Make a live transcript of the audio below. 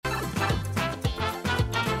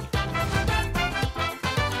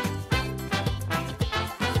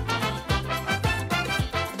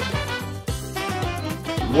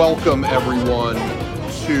welcome everyone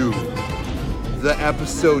to the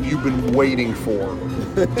episode you've been waiting for,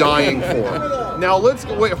 dying for. Now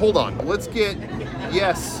hold on.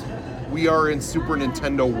 Yes, we are in Super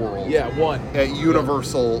Nintendo World. Yeah, one. At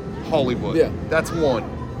Universal Hollywood. Yeah. That's one.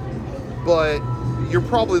 But you're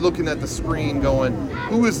probably looking at the screen going,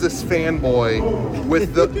 who is this fanboy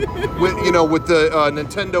with the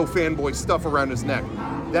Nintendo fanboy stuff around his neck?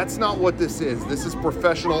 That's not what this is. This is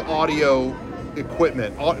professional audio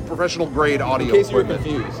equipment, professional grade audio equipment. In case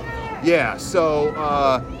you're confused. Yeah, so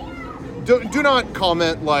do not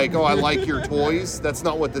comment like, oh, I like your toys. That's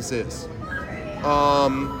not what this is.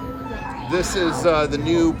 This is the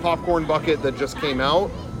new popcorn bucket that just came out,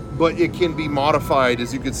 but it can be modified,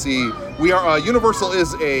 as you can see. We are Universal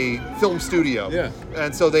is a film studio,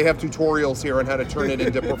 and so they have tutorials here on how to turn it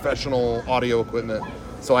into professional audio equipment.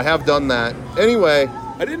 So I have done that. Anyway,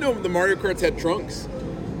 I didn't know the Mario Karts had trunks.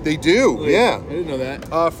 They do, yeah. I didn't know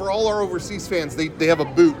that. For all our overseas fans, they have a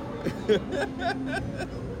boot.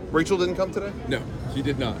 Rachel didn't come today? No, she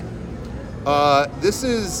did not. This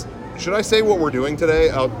is. Should I say what we're doing today?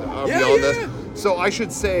 I'll be on this. So I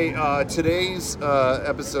should say today's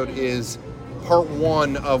episode is part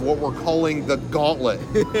one of what we're calling the Gauntlet.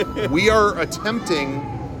 We are attempting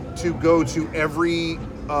to go to every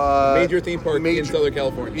major theme park in Southern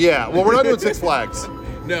California. Yeah, well, we're not doing Six Flags.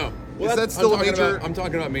 No. Well, is that still a major? I'm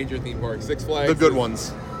talking about major theme parks. Six Flags. The good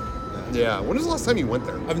ones. Yeah. When was the last time you went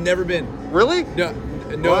there? I've never been. Really? No.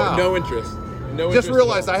 Wow. No interest. Just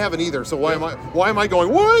realized I haven't either. So why am I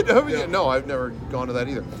going? What? No, I've never gone to that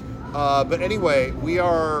either. But anyway, we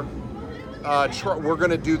are. We're going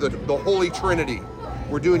to do the Holy Trinity.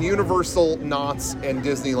 We're doing Universal, Knott's, and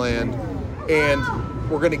Disneyland, and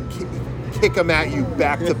we're going to kick them at you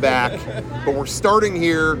back to back. But we're starting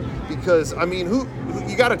here because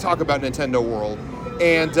you got to talk about Nintendo World,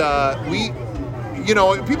 and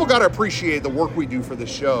people got to appreciate the work we do for the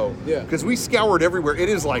show. Yeah. Because we scoured everywhere. It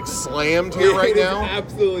is like slammed here right now.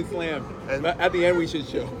 Absolutely slammed. And at the end, we should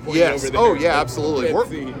show. Yes. Over there. Oh, yeah, absolutely.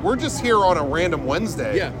 We're just here on a random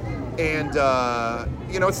Wednesday. Yeah. And,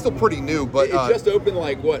 it's still pretty new, but... It just opened,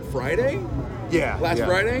 Friday? Yeah. Last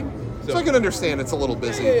Friday? So I can understand it's a little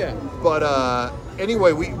busy. Yeah. But,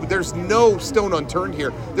 anyway, there's no stone unturned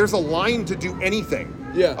here. There's a line to do anything.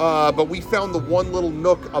 Yeah. But we found the one little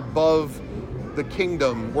nook above the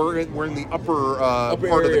kingdom. We're in the upper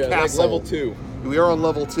part area, of the castle. level 2. We are on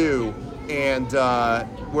level 2, and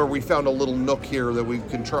where we found a little nook here that we're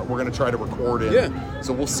going to try to record in. Yeah.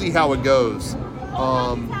 So we'll see how it goes.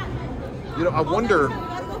 I wonder.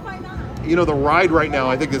 The ride right now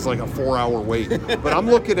I think is like a 4-hour wait. But I'm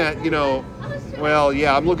looking at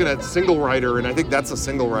I'm looking at single rider, and I think that's a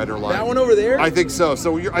single rider line. That one over there? I think so.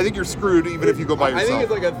 So I think you're screwed even if you go by yourself. I think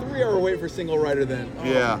it's like a 3-hour wait for single rider then.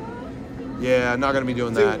 Oh. Yeah, not going to be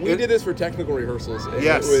doing that. We did this for technical rehearsals.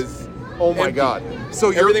 Yes. It was oh my empty. God. So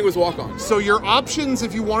everything was walk-on. So your options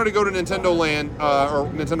if you wanted to go to Nintendo Land or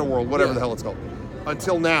Nintendo World, whatever the hell it's called,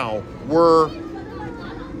 until now were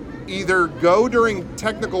either go during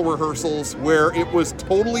technical rehearsals where it was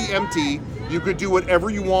totally empty. You could do whatever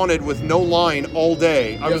you wanted with no line all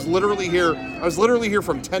day. I was literally here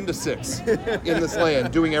from 10 to 6 in this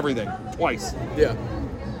land doing everything twice. Yeah.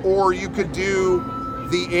 Or you could do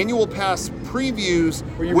the annual pass previews,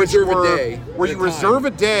 where you reserve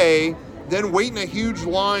a day, then wait in a huge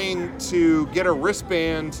line to get a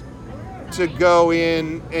wristband to go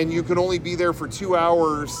in, and you can only be there for 2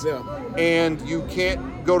 hours, and you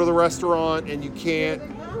can't go to the restaurant, and you can't.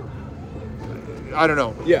 I don't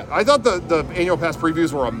know. Yeah. I thought the annual pass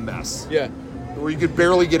previews were a mess. Yeah. Where you could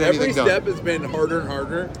barely get anything done. Every step has been harder and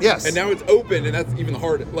harder. Yes. And now it's open, and that's even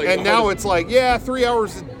harder. It's like, 3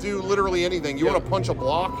 hours to do literally anything. You want to punch a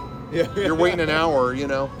block? Yeah. You're waiting an hour,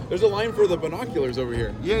 There's a line for the binoculars over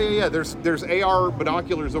here. Yeah. There's AR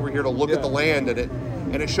binoculars over here to look at the land,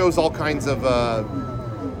 and it shows all kinds of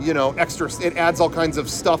extra. It adds all kinds of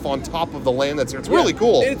stuff on top of the land that's here. It's really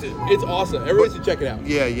cool. It's awesome. Everybody should check it out.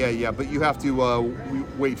 Yeah. But you have to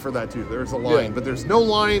wait for that too. There's a line, but there's no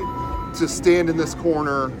line to stand in this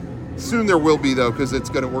corner. Soon there will be though, because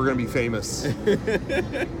we're gonna be famous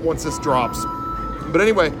once this drops. But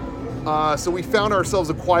anyway, so we found ourselves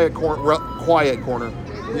a quiet corner.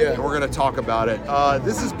 Yeah. And we're gonna talk about it.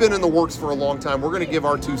 This has been in the works for a long time. We're gonna give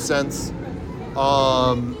our 2 cents.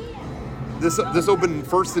 This opened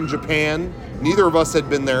first in Japan. Neither of us had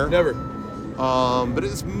been there. Never. But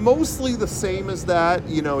it's mostly the same as that,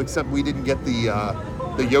 except we didn't get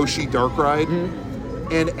the Yoshi Dark Ride. Mm-hmm.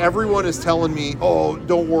 And everyone is telling me, oh,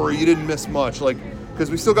 don't worry, you didn't miss much.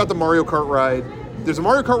 Because we still got the Mario Kart ride. There's a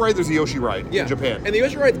Mario Kart ride, there's a Yoshi ride in Japan. And the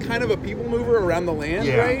Yoshi ride's kind of a people mover around the land,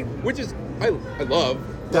 right? Which is, I love.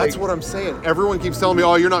 That's what I'm saying. Everyone keeps telling me,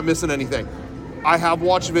 oh, you're not missing anything. I have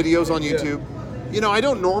watched videos on YouTube. Yeah. You know, I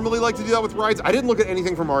don't normally like to do that with rides. I didn't look at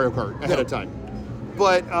anything from Mario Kart ahead of time.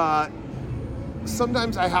 But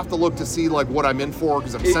sometimes I have to look to see like what I'm in for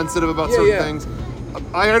because I'm sensitive about certain things.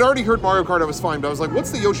 I had already heard Mario Kart, I was fine, but I was like,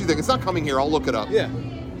 what's the Yoshi thing? It's not coming here, I'll look it up. Yeah.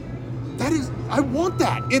 That is, I want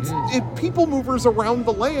that. It's people movers around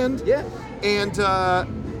the land. Yeah. And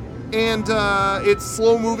it's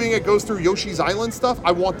slow moving, it goes through Yoshi's Island stuff.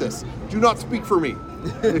 I want this. Do not speak for me.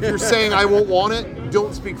 If you're saying I won't want it,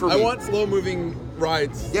 don't speak for me. I want slow moving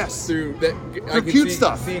rides. Yes. Through that. I can cute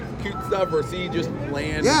stuff. See cute stuff or see just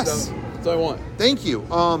land. Yes. And stuff. That's what I want. Thank you.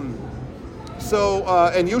 And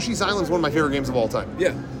Yoshi's Island is one of my favorite games of all time.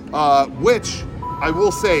 Yeah. Which I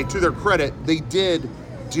will say, to their credit, they did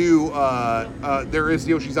do. There is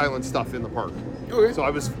Yoshi's Island stuff in the park. Okay.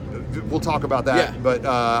 So we'll talk about that. Yeah. But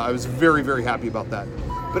I was very, very happy about that.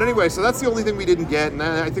 But anyway, so that's the only thing we didn't get, and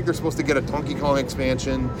I think they're supposed to get a Donkey Kong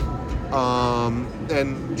expansion.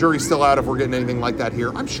 And jury's still out if we're getting anything like that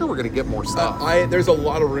here. I'm sure we're going to get more stuff. There's a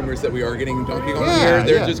lot of rumors that we are getting Donkey Kong here.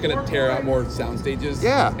 They're just going to tear out more sound stages.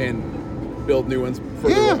 Yeah. And build new ones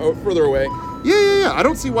further away. Yeah. I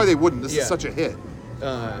don't see why they wouldn't. This is such a hit.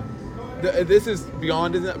 This is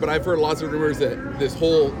beyond, isn't it? But I've heard lots of rumors that this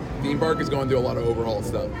whole theme park is going through a lot of overhaul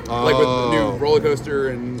stuff. Like with the new roller coaster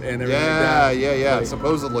and everything like that. Yeah. Like,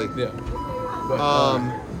 supposedly. Yeah.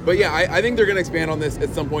 But yeah, I think they're going to expand on this at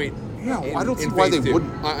some point. Yeah, I don't see why they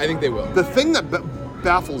wouldn't. I think they will. The thing that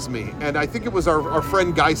baffles me, and I think it was our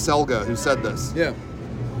friend Guy Selga who said this. Yeah.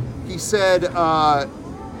 He said,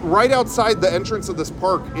 right outside the entrance of this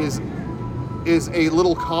park is a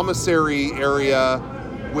little commissary area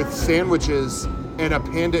with sandwiches and a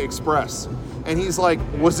Panda Express. And he's like,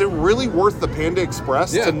 was it really worth the Panda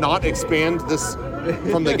Express to not expand this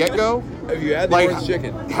from the get-go? Have you had the orange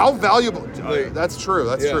chicken? How valuable? That's true.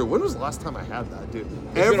 That's true. When was the last time I had that, dude?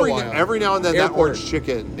 Every now and then, that orange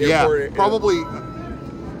chicken. Probably.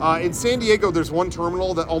 In San Diego, there's one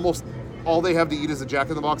terminal that almost all they have to eat is a Jack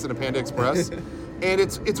in the Box and a Panda Express. And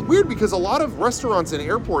it's weird because a lot of restaurants and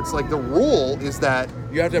airports, like the rule is that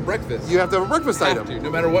you have to have breakfast. You have to have a breakfast item.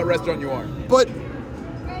 No matter what restaurant you are. But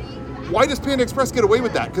why does Panda Express get away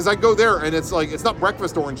with that? Because I go there and it's like, it's not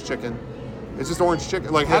breakfast orange chicken. It's just orange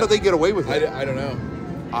chicken. Like, how do they get away with it? I don't know.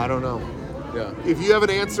 I don't know. Yeah. If you have an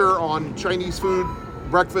answer on Chinese food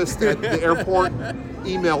breakfast at the airport,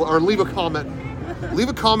 email or leave a comment. Leave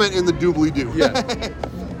a comment in the doobly-doo. Yeah.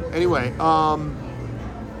 Anyway,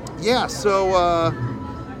 so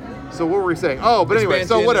what were we saying? Oh, but anyway,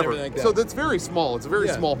 so whatever. Like so that's very small. It's a very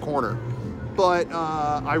small corner. But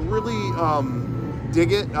I really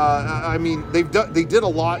dig it. I mean, they did a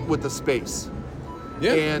lot with the space.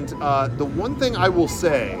 Yeah. And the one thing I will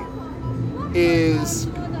say is,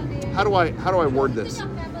 how do I word this?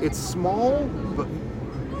 It's small, but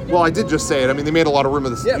well, I did just say it. I mean, they made a lot of room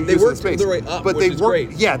in the space. Yeah, they worked their way up, but they worked.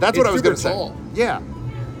 Great. Yeah, that's what I was going to say. Tall. Yeah.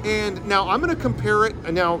 And now I'm going to compare it.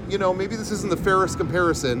 And now, maybe this isn't the fairest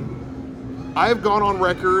comparison. I've gone on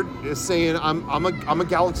record as saying I'm a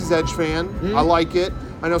Galaxy's Edge fan. Mm-hmm. I like it.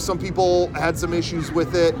 I know some people had some issues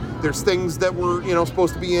with it. There's things that were,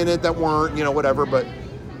 supposed to be in it that weren't, whatever. But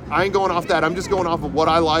I ain't going off that. I'm just going off of what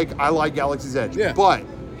I like. I like Galaxy's Edge. Yeah. But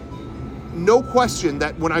no question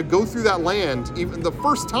that when I go through that land, even the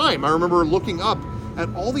first time, I remember looking up at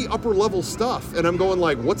all the upper level stuff, and I'm going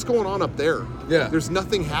like, what's going on up there? Yeah. There's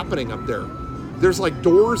nothing happening up there. There's like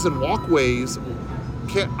doors and walkways.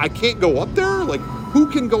 I can't go up there? Like, who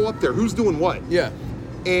can go up there? Who's doing what? Yeah.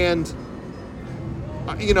 And,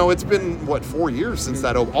 it's been, 4 years since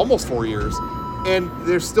that opened? Almost 4 years. And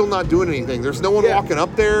they're still not doing anything. There's no one walking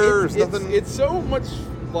up there. There's nothing. It's so much,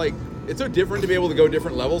 like, it's so different to be able to go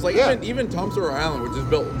different levels. Like, even Tom Sawyer Island, which was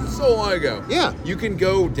built so long ago. Yeah. You can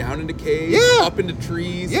go down into caves, up into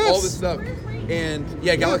trees, all this stuff. And,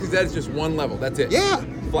 Galaxy's Edge is just one level. That's it. Yeah.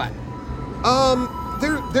 Flat.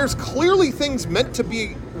 There's clearly things meant to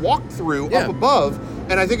be walked through up above,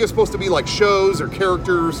 and I think it's supposed to be like shows or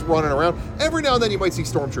characters running around. Every now and then you might see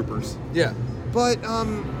stormtroopers. Yeah. But,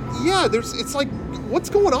 it's like, what's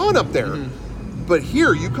going on up there? Mm-hmm. But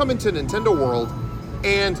here, you come into Nintendo World,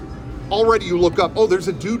 and already you look up, oh, there's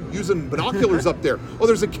a dude using binoculars up there. Oh,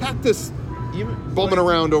 there's a cactus bumming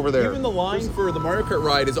around over there. Even the line for the Mario Kart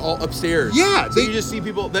ride is all upstairs. Yeah. So you just see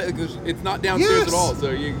people, it's not downstairs at all, so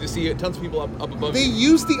you just see tons of people up above They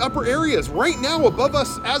use the upper areas. Right now, above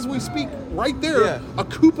us, as we speak, right there, a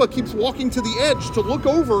Koopa keeps walking to the edge to look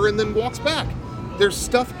over and then walks back. There's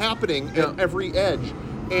stuff happening at every edge.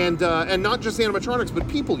 And not just animatronics, but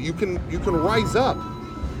people. You can rise up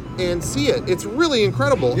and see it. It's really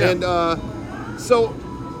incredible. Yeah. And so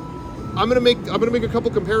I'm gonna make a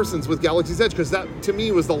couple comparisons with Galaxy's Edge because that to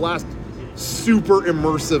me was the last super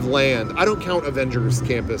immersive land. I don't count Avengers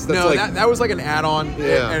Campus. That's no, that was like an add-on,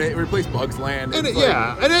 and it replaced Bugs Land. And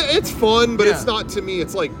it's fun, but it's not to me.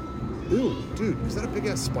 It's like, ooh, dude, is that a big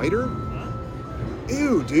ass spider?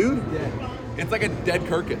 Ew, dude. Yeah. It's like a dead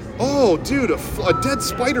carcass. Oh, dude, a dead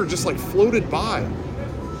spider just like floated by.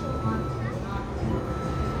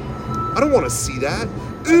 I don't want to see that.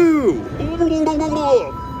 Ew.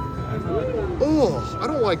 Oh, I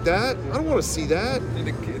don't like that. I don't want to see that.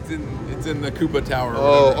 It's in the Koopa Tower.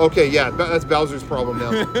 Oh, okay, yeah, that's Bowser's problem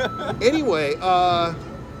now. Anyway,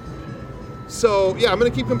 so yeah, I'm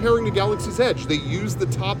gonna keep comparing to Galaxy's Edge. They use the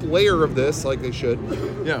top layer of this like they should.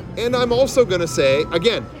 Yeah. And I'm also gonna say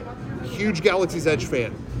again, huge Galaxy's Edge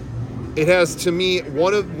fan. It has to me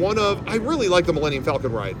one of I really like the Millennium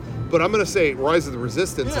Falcon ride, but I'm gonna say Rise of the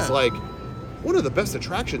Resistance is like one of the best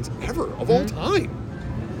attractions ever of all time.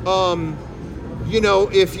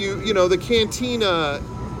 If the cantina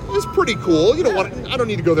is pretty cool. You don't want I don't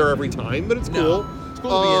need to go there every time, but it's cool. It's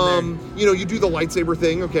cool to be in there. You do the lightsaber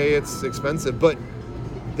thing. Okay, it's expensive, but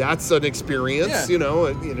that's an experience. Yeah.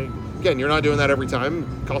 Again, you're not doing that every time.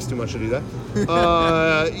 It costs too much to do that.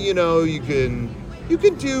 You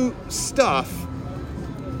can do stuff.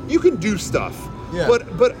 You can do stuff. Yeah.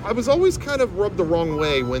 But I was always kind of rubbed the wrong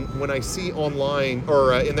way when I see online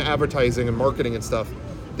or in the advertising and marketing and stuff,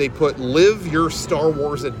 they put "Live your Star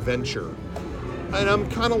Wars adventure," and I'm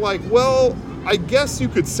kind of like, well, I guess you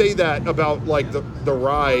could say that about like the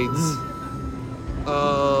rides.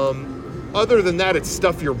 Other than that, it's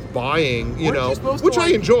stuff you're buying, which I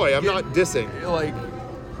enjoy. I'm not dissing. Like,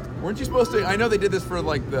 weren't you supposed to? I know they did this for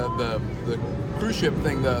like the cruise ship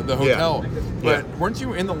thing, the hotel, but weren't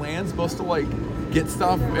you in the land supposed to like get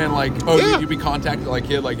stuff and like you'd be contacted like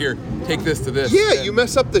here, take this to this. Yeah, you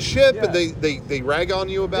mess up the ship and they rag on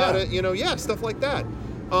you about it. Stuff like that.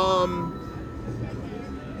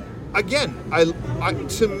 Again,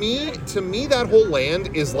 to me that whole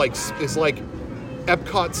land is like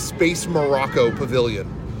Epcot's Space Morocco Pavilion.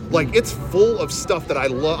 Like, it's full of stuff that I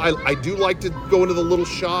love. I do like to go into the little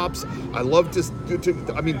shops. I love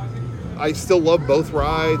I still love both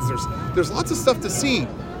rides. There's lots of stuff to see.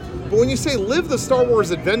 But when you say live the Star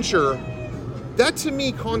Wars adventure, that to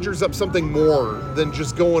me conjures up something more than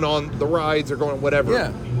just going on the rides or going on whatever.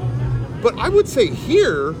 Yeah. But I would say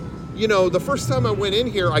here, the first time I went in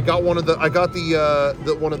here, I got one of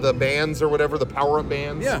the bands or whatever, the power-up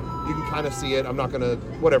bands. Yeah. You can kind of see it. I'm not gonna,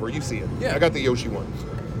 whatever, you see it. Yeah. I got the Yoshi one.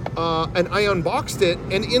 And I unboxed it,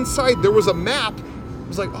 and inside there was a map. I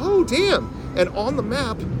was like, oh, damn. And on the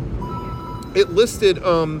map, it listed,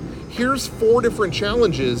 here's 4 different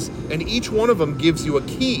challenges, and each one of them gives you a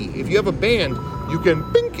key. If you have a band, you can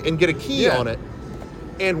bink and get a key on it.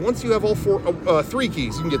 And once you have all 3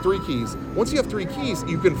 keys, you can get 3 keys. Once you have 3 keys,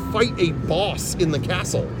 you can fight a boss in the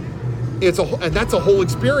castle. And that's a whole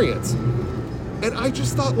experience. And I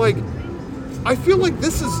just thought, like, I feel like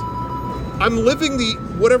this is, I'm living the,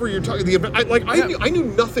 whatever you're talking, I knew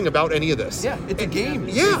nothing about any of this. Yeah, it's a game,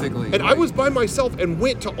 basically. And I was by myself and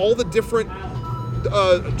went to all the different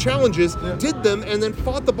challenges, did them, and then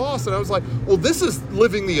fought the boss. And I was like, well, this is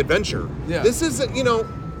living the adventure. Yeah. This is,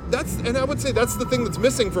 and I would say that's the thing that's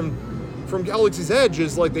missing from Galaxy's Edge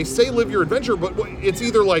is like they say live your adventure, but it's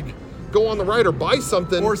either like go on the ride or buy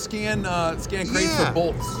something or scan crates for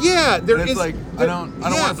bolts. Yeah, I don't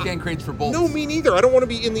want to scan crates for bolts. No, me neither. I don't want to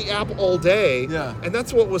be in the app all day. Yeah, and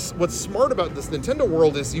that's what's smart about this Nintendo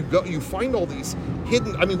world is you find all these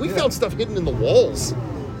hidden. I mean, we found stuff hidden in the walls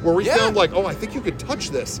where we found like, oh, I think you could touch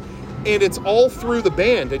this. And it's all through the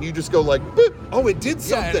band, and you just go like, boop, oh, it did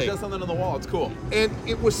something. Yeah, and it does something on the wall. It's cool. And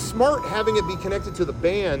it was smart having it be connected to the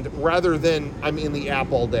band rather than I'm in the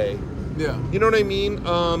app all day. Yeah. You know what I mean?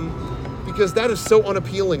 Because that is so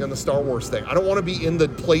unappealing on the Star Wars thing. I don't want to be in the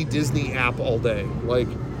Play Disney app all day. Like,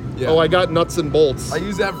 oh, I got nuts and bolts. I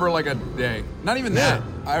use that for like a day. Not even that.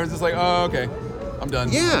 I was just like, oh, okay, I'm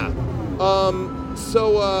done. Yeah.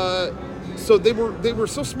 So they were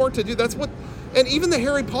so smart to do. That's what. And even the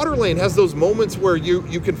Harry Potter lane has those moments where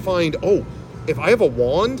you can find, oh, if I have a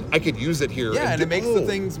wand, I could use it here. Yeah, and it makes the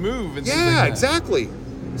things move. And yeah, things like that. Exactly.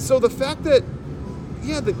 So the fact that,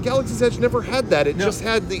 the Galaxy's Edge never had that. It just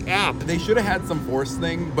had the app. They should have had some Force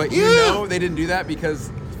thing, but they didn't do that because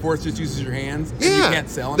Force just uses your hands and you can't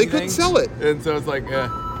sell anything. They couldn't sell it. And so it's like,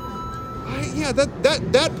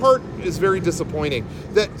 that part is very disappointing.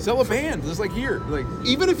 That sell a band, just like here. Like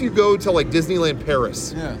even if you go to like Disneyland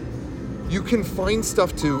Paris. Yeah. You can find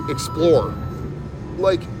stuff to explore.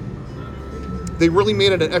 Like, They really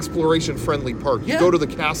made it an exploration-friendly park. You go to the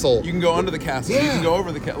castle. You can go under the castle. You can go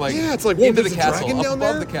over the castle. It's like, whoa, into there's the a castle, dragon down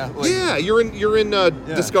above there? the castle. Yeah, you're in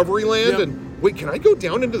Discovery Land, and wait, can I go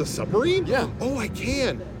down into the submarine? Yeah. Oh, I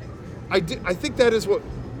can. I think that is what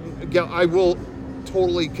I will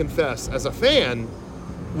totally confess, as a fan,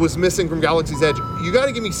 was missing from Galaxy's Edge. You got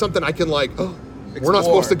to give me something I can like, we're not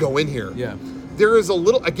supposed to go in here. Yeah. There is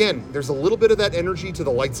there's a little bit of that energy to the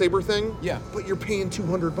lightsaber thing. Yeah. But you're paying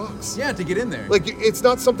 $200. Yeah, to get in there. Like, it's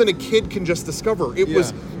not something a kid can just discover. It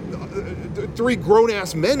was 3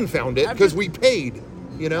 grown-ass men found it because we paid,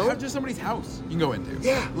 you know? Have just somebody's house you can go into.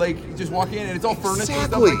 Yeah. Like, just walk in and it's all furnished and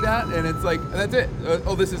stuff like that, and it's like, that's it.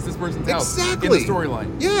 This is this person's house. Exactly. In the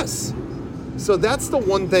storyline. Yes. So that's the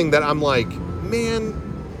one thing that I'm like, man,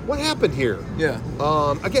 what happened here? Yeah.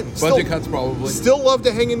 Again, budget cuts probably. Still love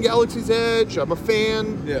to hang in Galaxy's Edge. I'm a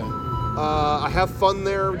fan. Yeah. I have fun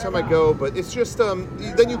there every time I go, but it's just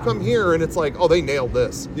then you come here and it's like, oh, they nailed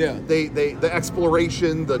this. Yeah. The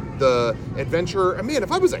exploration, the adventure. And man,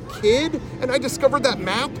 if I was a kid and I discovered that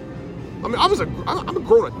map, I mean, I'm a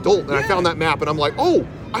grown adult and I found that map and I'm like, oh,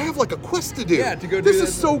 I have like a quest to do. Yeah, to go do this. This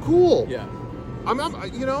is so cool. Yeah. I'm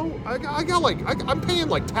paying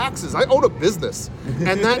like taxes. I own a business,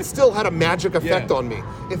 and that still had a magic effect on me.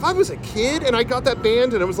 If I was a kid and I got that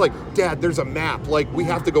band and it was like, Dad, there's a map. Like, we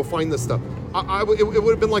have to go find this stuff. It would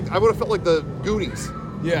have been like, I would have felt like the Goonies.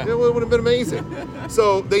 Yeah. It would have been amazing.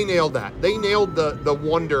 So they nailed that. They nailed the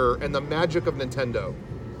wonder and the magic of Nintendo.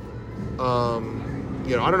 I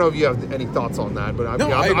don't know if you have any thoughts on that, but I've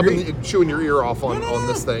been chewing your ear off on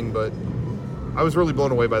this thing, but I was really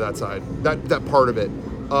blown away by that side, that part of it.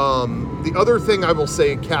 The other thing I will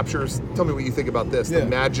say captures, tell me what you think about this, the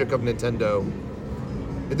magic of Nintendo.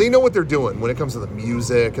 They know what they're doing when it comes to the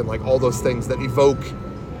music and like all those things that evoke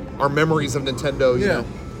our memories of Nintendo. You know?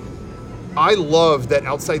 I love that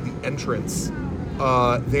outside the entrance,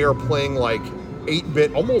 they are playing like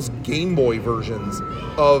 8-bit, almost Game Boy versions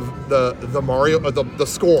of the Mario, the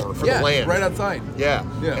score for the land. Right outside. Yeah.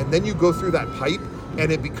 And then you go through that pipe, and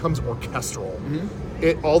it becomes orchestral. Mm-hmm.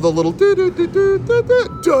 It all the little it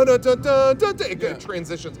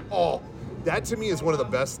transitions. Oh, that to me is one of the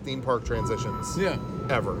best theme park transitions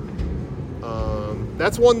ever.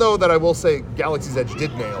 That's one though that I will say Galaxy's Edge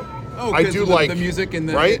did nail. Oh, I do like the music and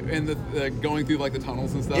the going through like the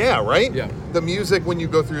tunnels and stuff. Yeah, right. Yeah, the music when you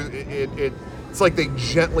go through it's like they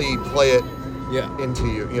gently play it. Into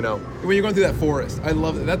you, you know. When you're going through that forest, I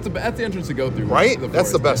love it. That's the entrance to go through. Right.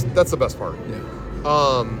 That's the best. That's the best part. Yeah.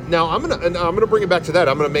 Now I'm gonna bring it back to that.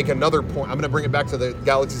 I'm gonna make another point. I'm gonna bring it back to the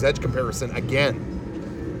Galaxy's Edge comparison again.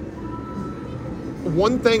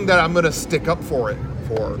 One thing that I'm gonna stick up for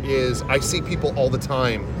is I see people all the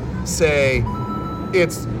time say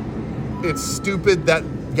it's stupid that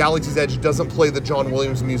Galaxy's Edge doesn't play the John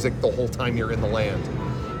Williams music the whole time you're in the land.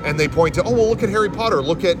 And they point to, oh, well, look at Harry Potter,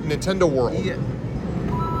 look at Nintendo World. Yeah.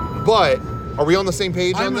 But are we on the same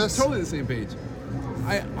page on this? I'm totally the same page.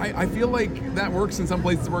 I feel like that works in some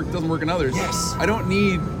places, doesn't work in others. Yes. I don't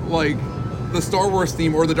need like the Star Wars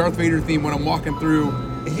theme or the Darth Vader theme when I'm walking through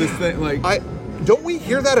this thing. Like, don't we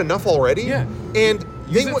hear that enough already? Yeah. And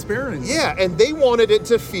use it sparingly. Yeah, and they wanted it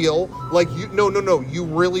to feel like you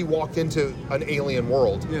really walked into an alien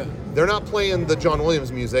world. Yeah. They're not playing the John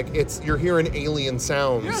Williams music. You're hearing alien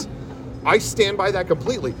sounds. Yeah. I stand by that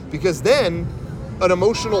completely because then an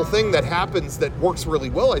emotional thing that happens that works really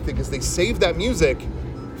well, I think, is they save that music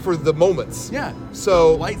for the moments. Yeah.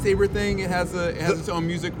 So the lightsaber thing, it has its own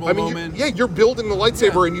musical moment. You're building the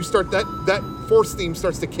lightsaber and you start that Force theme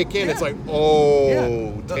starts to kick in. Yeah. It's like,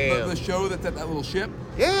 damn. The show that's at that little ship.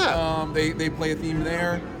 Yeah. They play a theme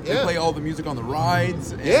there. They play all the music on the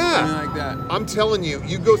rides. And everything like that. I'm telling you,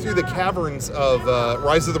 you go through the caverns of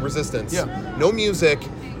Rise of the Resistance. Yeah. No music,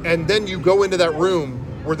 and then you go into that room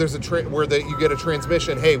where there's you get a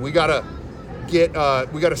transmission. Hey, we gotta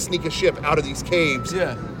sneak a ship out of these caves.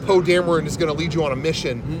 Yeah. Poe Dameron is gonna lead you on a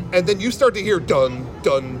mission, and then you start to hear dun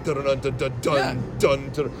dun dun dun dun dun dun dun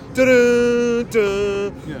dun dun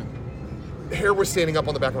dun. Yeah. Hair was standing up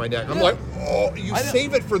on the back of my neck. I'm like, oh, you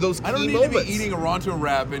save it for those key moments. I don't need to be eating a Ronto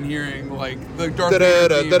wrap and hearing like the Darth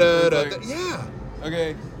Vader theme. Yeah.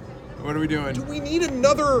 Okay. What are we doing? Do we need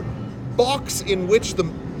another box in which the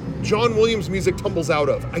John Williams music tumbles out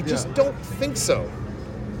of? I just don't think so.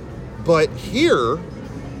 But here,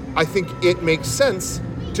 I think it makes sense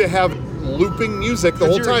to have looping music the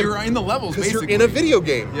whole time. You're in the levels, basically. Because you're in a video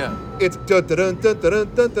game. Yeah. It's dun dun dun dun dun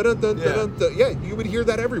dun dun dun dun. Yeah, you would hear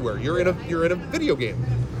that everywhere. You're in a video game.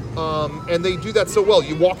 And they do that so well.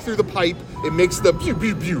 You walk through the pipe, it makes the pew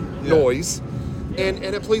pew pew noise, and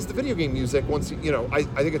it plays the video game music once I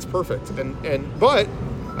think it's perfect. But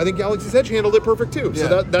I think Galaxy's Edge handled it perfect too. Yeah.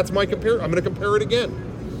 So that's my compare. I'm going to compare it again.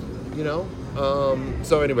 You know.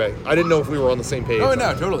 So anyway, I didn't know if we were on the same page. Oh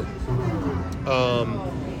no, totally.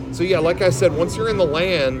 So yeah, like I said, once you're in the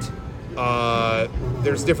land,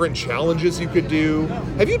 there's different challenges you could do.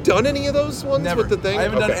 Have you done any of those ones Never. with the thing? I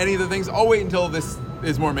haven't done any of the things. I'll wait until this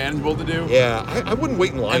is more manageable to do. Yeah, I wouldn't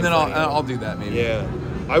wait in line. And then I'll do that maybe. Yeah,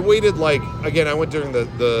 I waited again. I went during the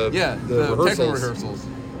technical rehearsals.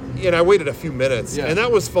 And I waited a few minutes, and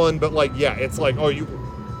that was fun. But it's like, oh, you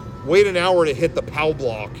wait an hour to hit the POW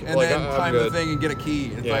block, and then climb the thing and get a key.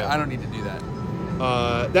 It's like I don't need to do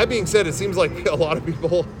that. That being said, it seems like a lot of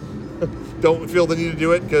people don't feel the need to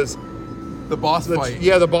do it because the boss fight.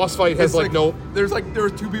 Yeah, the boss fight has no. There was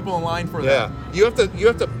 2 people in line for that. Yeah, you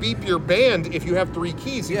have to beep your band if you have 3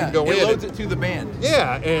 keys. You can go in. It loads it to the band.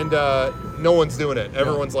 Yeah, and no one's doing it.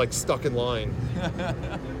 Everyone's stuck in line.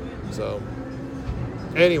 So,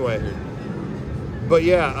 anyway. But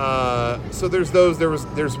yeah, so there's those.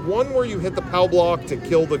 There's one where you hit the POW block to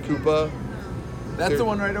kill the Koopa. That's the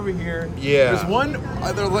one right over here. Yeah. There's one.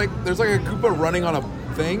 There's a Koopa running on a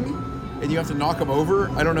thing, and you have to knock him over.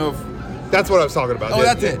 I don't know if. That's what I was talking about. Oh,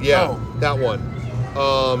 that's it. Yeah, that one.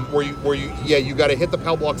 Where you got to hit the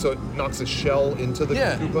POW block so it knocks a shell into the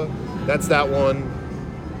Koopa. That's that one.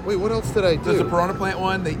 Wait, what else did I do? There's a Piranha Plant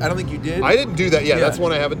one. I don't think you did. I didn't do that. Yeah, that's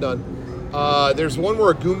one I haven't done. There's one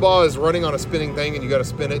where a Goomba is running on a spinning thing and you got to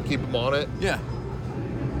spin it, keep him on it. Yeah.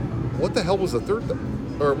 What the hell was the third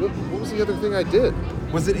thing? Or what was the other thing I did?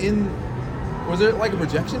 Was it like a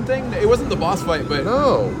projection thing? It wasn't the boss fight, but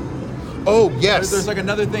no. Oh yes. There's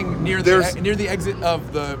another thing near the exit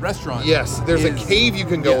of the restaurant. Yes, there's a cave you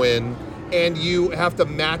can go in, and you have to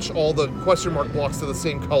match all the question mark blocks to the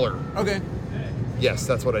same color. Okay. Yes,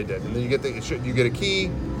 that's what I did, and then you get a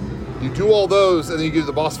key. You do all those, and then you do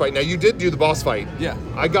the boss fight. Now, you did do the boss fight. Yeah.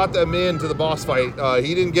 I got them into the boss fight.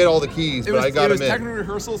 He didn't get all the keys, but I got him in. It was technical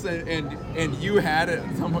rehearsals, and you had it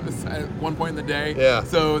at one point in the day. Yeah.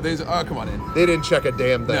 So come on in. They didn't check a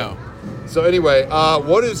damn thing. No. So anyway,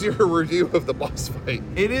 what is your review of the boss fight?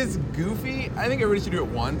 It is goofy. I think everybody should do it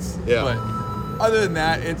once. Yeah. But other than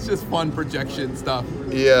that, it's just fun projection stuff.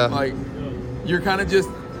 Yeah. Like, you're kind of just,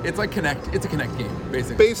 it's like Connect. It's a Connect game,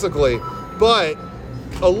 basically. Basically. But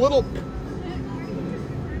a little...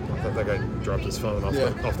 I thought that guy dropped his phone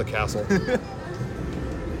off the castle.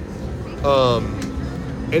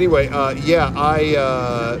 Anyway,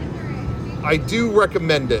 I do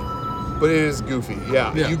recommend it, but it is goofy.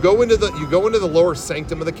 Yeah. You go into the lower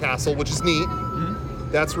sanctum of the castle, which is neat.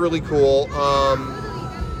 Mm-hmm. That's really cool.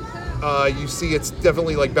 You see, it's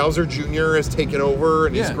definitely like Bowser Jr. has taken over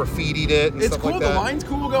and he's graffitied it and stuff cool. like that. The line's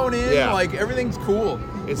cool going in. Yeah. Like, everything's cool.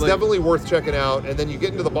 It's definitely worth checking out. And then you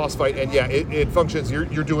get into the boss fight, and it functions. You're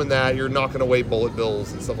doing that. You're knocking away bullet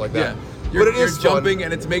bills and stuff like that. Yeah. You're jumping,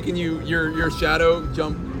 and it's making your shadow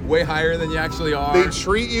jump way higher than you actually are. They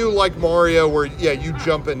treat you like Mario, where you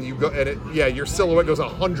jump and you go, and your silhouette goes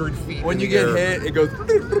 100 feet. When you get hit, it goes,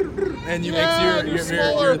 and you makes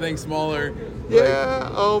your thing smaller. Yeah.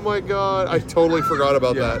 Oh my God, I totally forgot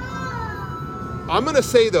about that. I'm gonna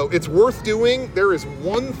say though, it's worth doing. There is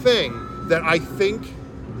one thing that I think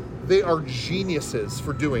they are geniuses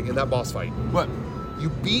for doing in that boss fight. What? You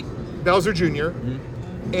beat Bowser Jr.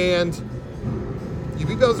 and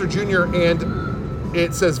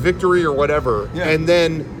it says victory or whatever, and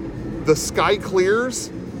then the sky clears,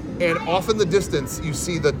 and off in the distance you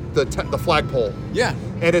see the flagpole. Yeah.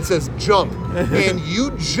 And it says jump, and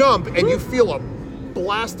you jump, and you feel a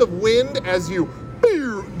blast of wind as you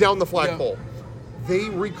down the flagpole. Yeah. They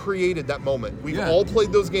recreated that moment. We've all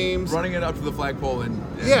played those games. Running it up to the flagpole and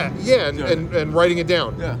writing it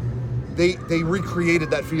down. Yeah. They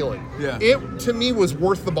recreated that feeling. Yeah. It, to me, was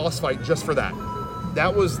worth the boss fight just for that.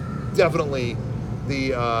 That was definitely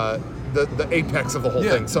the apex of the whole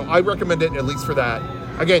thing. So I recommend it at least for that.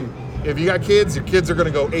 Again, if you got kids, your kids are going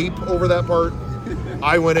to go ape over that part.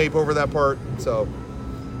 I went ape over that part. So,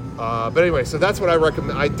 but anyway, so that's what I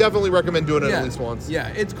recommend. I definitely recommend doing it at least once. Yeah,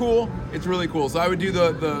 it's cool. It's really cool. So I would do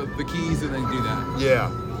the keys and then do that. Yeah.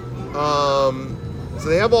 So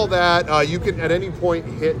they have all that. You can at any point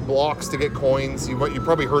hit blocks to get coins. You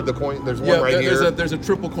probably heard the coin. There's one right here. There's a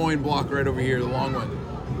triple coin block right over here, the long one.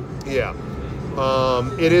 Yeah.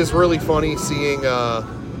 It is really funny seeing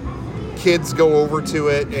kids go over to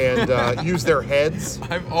it and use their heads.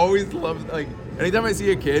 I've always loved, like, anytime I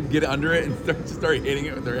see a kid get under it and start hitting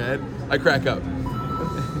it with their head, I crack up.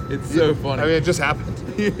 It's so funny. I mean, it just happened.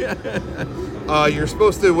 You're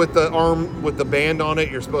supposed to, with the arm, with the band on it,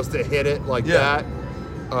 you're supposed to hit it like that.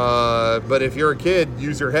 But if you're a kid,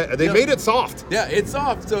 use your head. They made it soft. Yeah, it's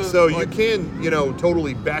soft. So you can,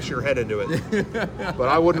 totally bash your head into it. But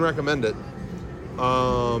I wouldn't recommend it.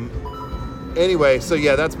 Anyway, so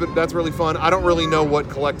yeah, that's really fun. I don't really know what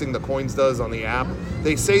collecting the coins does on the app.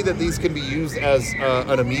 They say that these can be used as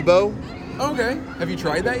an amiibo. Okay. Have you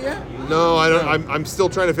tried that yet? No, I don't. I'm still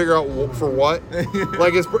trying to figure out for what.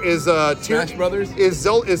 Like, is Smash Brothers?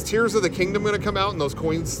 Is Tears of the Kingdom going to come out and those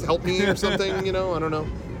coins help me or something? I don't know.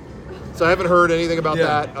 So I haven't heard anything about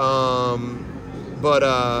that.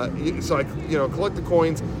 So I collect the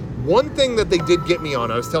coins. One thing that they did get me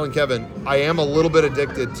on, I was telling Kevin, I am a little bit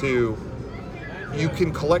addicted to. You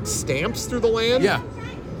can collect stamps through the land. Yeah.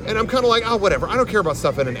 And I'm kind of like, whatever. I don't care about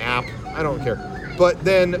stuff in an app. I don't care. But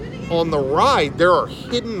then on the ride, there are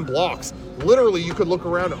hidden blocks. Literally, you could look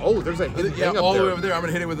around. Oh, there's a hidden thing up there. All the way over there. I'm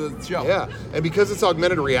gonna hit it with a shell. Yeah, and because it's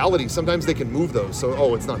augmented reality, sometimes they can move those.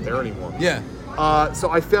 So, it's not there anymore. Yeah.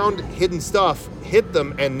 So I found hidden stuff, hit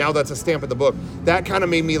them, and now that's a stamp in the book. That kind of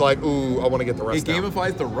made me like, ooh, I want to get the rest. It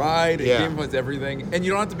gamifies the ride. It gamifies everything, and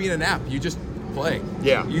you don't have to be in an app. You just play.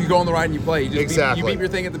 Yeah. You go on the ride and you play. You just you beat your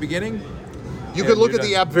thing at the beginning. You could look at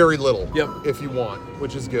the app very little. Yep. If you want,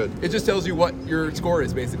 which is good. It just tells you what your score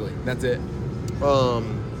is, basically. That's it.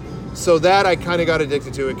 So that I kind of got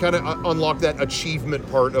addicted to. It kind of unlocked that achievement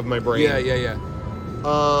part of my brain. Yeah.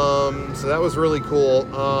 So that was really cool.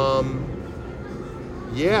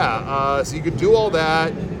 So you could do all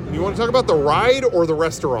that. You want to talk about the ride or the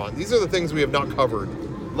restaurant? These are the things we have not covered.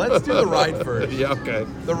 Let's do the ride first. Yeah, okay.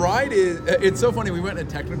 The ride it's so funny. We went to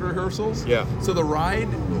technical rehearsals. Yeah. So the ride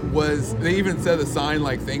they even said the sign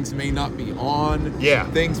like things may not be on. Yeah.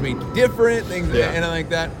 Things may be different, and like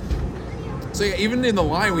that. So yeah, even in the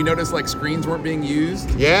line, we noticed like screens weren't being used.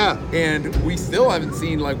 Yeah. And we still haven't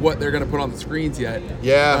seen like what they're going to put on the screens yet.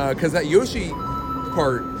 Yeah. Because that Yoshi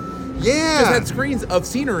part just had screens of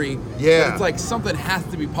scenery. Yeah. But it's like something has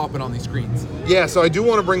to be popping on these screens. Yeah, so I do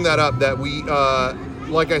want to bring that up that we...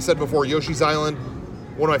 like I said before, Yoshi's Island,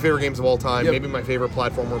 one of my favorite games of all time, maybe my favorite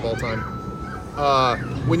platformer of all time.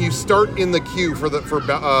 When you start in the queue for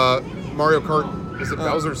Mario Kart, is it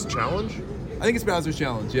Bowser's Challenge? I think it's Bowser's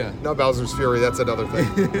Challenge, yeah. Not Bowser's Fury, that's another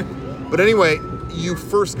thing. But anyway, you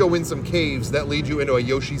first go in some caves that lead you into a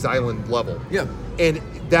Yoshi's Island level. Yeah. And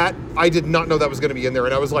that, I did not know that was going to be in there.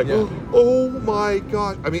 And I was like, oh my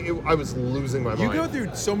God. I mean, I was losing my mind. You go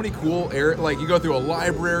through so many cool areas. Like, you go through a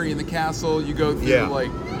library in the castle. You go through,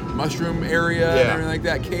 like, mushroom area and everything like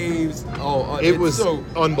that. Caves. It was so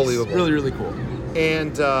unbelievable. Really, really cool.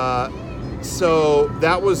 And so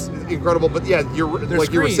that was incredible. But yeah, you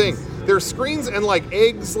were saying, there's screens and like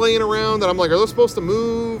eggs laying around that I'm like, are those supposed to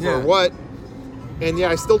move or what? And yeah,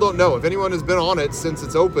 I still don't know. If anyone has been on it since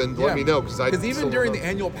it's opened, let me know. Because even during the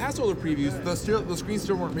annual pass holder previews, the screens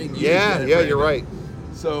still weren't being used. Yeah, you're right.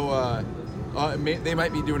 So they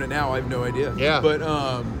might be doing it now. I have no idea. Yeah. But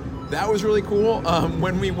that was really cool.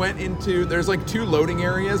 When we went into, there's like 2 loading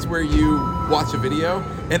areas where you watch a video,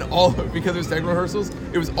 and because it was technical rehearsals,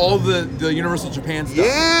 it was all the Universal Japan stuff.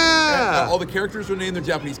 Yeah. All the characters were named their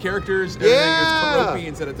Japanese characters. Everything was Kanopi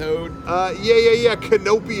instead of Toad.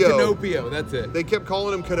 Canopio. Canopio, that's it. They kept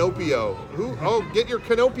calling him Canopio. Get your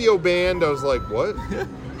Canopio band. I was like, what?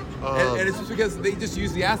 And it's just because they just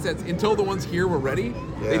used the assets until the ones here were ready.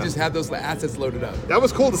 Yeah. They just had those assets loaded up. That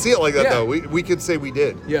was cool to see it like that, though. We could say we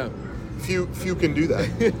did. Yeah. Few can do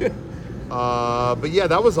that. But yeah,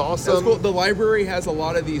 that was awesome. That was cool. The library has a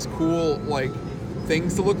lot of these cool like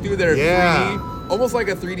things to look through that are 3D, almost like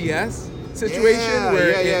a 3DS situation.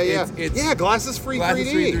 Where glasses free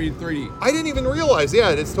 3D. 3D. I didn't even realize.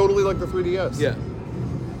 Yeah, it's totally like the 3DS. Yeah.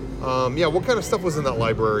 What kind of stuff was in that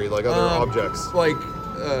library? Like other objects? Like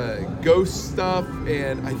ghost stuff,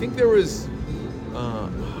 and I think there was I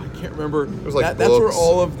can't remember. It was like that's where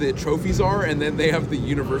all of the trophies are, and then they have the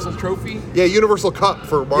Universal trophy. Yeah, Universal Cup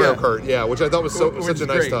for Mario Kart. Yeah, which I thought was such a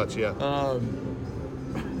nice touch. Yeah.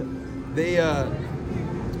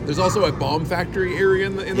 There's also a bomb factory area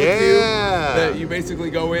in the queue that you basically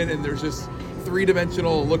go in, and there's just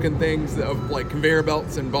 3-dimensional looking things of like conveyor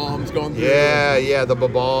belts and bombs going through. Yeah, the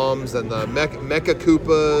bombs and the Mecha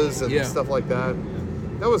Koopas and stuff like that.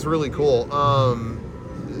 That was really cool.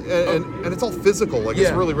 And it's all physical. Like it's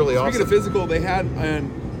really, really awesome. Speaking of physical, they had,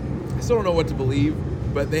 and I still don't know what to believe,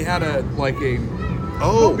 but they had a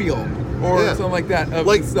mobile or something like that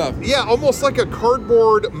of stuff. Yeah, almost like a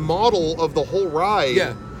cardboard model of the whole ride.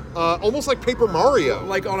 Yeah. Almost like Paper Mario.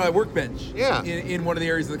 Like on a workbench. Yeah. In one of the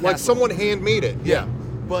areas of the castle. Like someone handmade it. Yeah.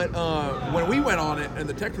 But when we went on it in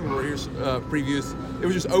the technical previews, it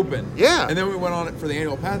was just open. Yeah. And then we went on it for the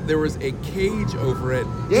annual pass. There was a cage over it.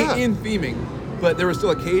 Yeah. In theming, but there was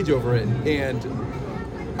still a cage over it. And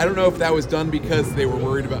I don't know if that was done because they were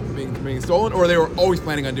worried about being stolen, or they were always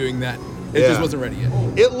planning on doing that. It just wasn't ready yet.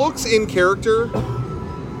 It looks in character,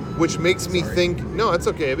 which makes me think. No, it's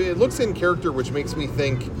okay. It looks in character, which makes me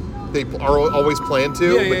think they are always planned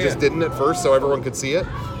to, but just didn't at first, so everyone could see it.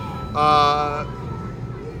 I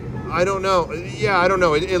don't know. Yeah, I don't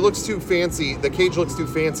know. It looks too fancy. The cage looks too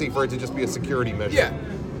fancy for it to just be a security measure. Yeah.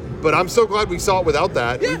 But I'm so glad we saw it without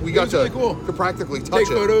that. Yeah, we got to really could practically touch Take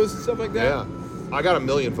photos and stuff like that. Yeah. I got 1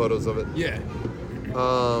 million photos of it. Yeah.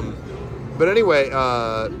 But anyway,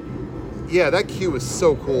 that queue is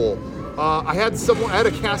so cool. I had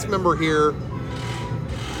a cast member here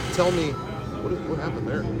tell me what happened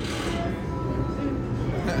there.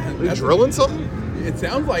 Are you drilling something? It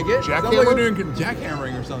sounds like it. Jackhammer? Sounds like they're doing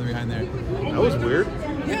jackhammering or something behind there. That was weird.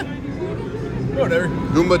 Yeah. Whatever.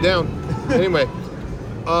 Goomba down. Anyway,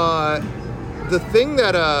 the thing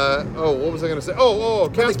that what was I gonna say?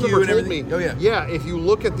 Cast member told me. Oh yeah. Yeah, if you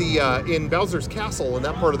look at the in Bowser's Castle in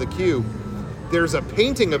that part of the queue, there's a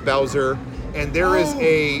painting of Bowser, and there is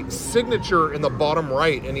a signature in the bottom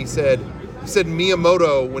right, and he said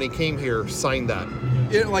Miyamoto when he came here signed that.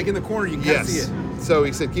 Like in the corner, you can see it. So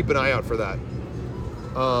he said keep an eye out for that.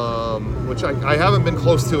 Which I haven't been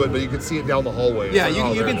close to it, but you can see it down the hallway. Yeah,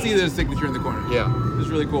 you can see the signature in the corner. Yeah. It's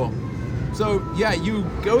really cool. So, yeah, you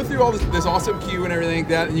go through all this awesome queue and everything like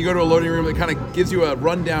that, and you go to a loading room that kind of gives you a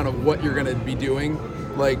rundown of what you're going to be doing.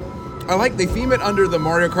 Like, they theme it under the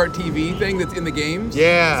Mario Kart TV thing that's in the games.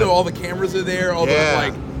 Yeah. So all the cameras are there,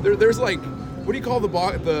 there's what do you call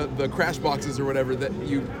the crash boxes or whatever that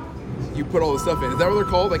you put all the stuff in? Is that what they're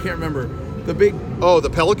called? I can't remember. The big... Oh, the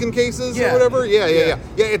Pelican cases or whatever? Yeah.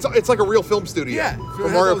 Yeah, it's like a real film studio for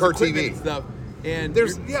Mario Kart TV. And stuff. And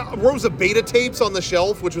there's rows of beta tapes on the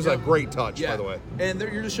shelf, which was a great touch, by the way. And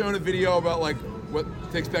you're just showing a video about what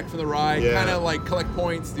to expect from the ride, kind of collect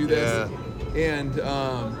points, do this, and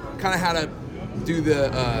kind of how to do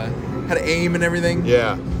how to aim and everything.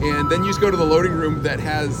 Yeah. And then you just go to the loading room that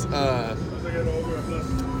has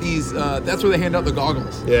these. That's where they hand out the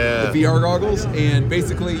goggles. Yeah. The VR goggles, and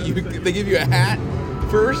basically they give you a hat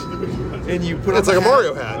first, and you put. It's like a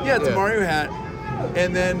Mario hat. Yeah, it's a Mario hat,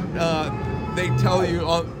 and then. They tell you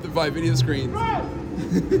by video screens.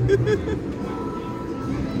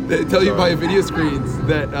 They tell you by video screens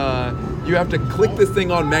that you have to click this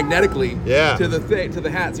thing on magnetically to the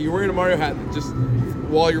hat. So you're wearing a Mario hat just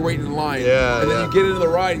while you're waiting in line. And then you get into the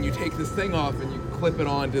ride and you take this thing off and you clip it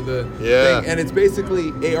onto the thing. And it's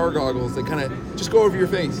basically AR goggles that kind of just go over your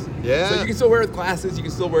face. Yeah. So you can still wear it with glasses. You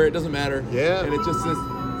can still wear it. Doesn't matter. Yeah. And it's just this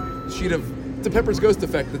sheet of. It's a Pepper's Ghost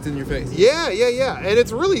effect that's in your face. Yeah. And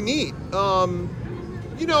it's really neat.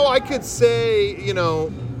 I could say, AR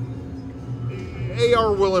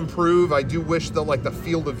will improve. I do wish that, the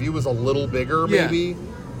field of view was a little bigger, maybe.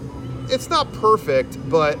 It's not perfect,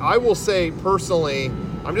 but I will say, personally,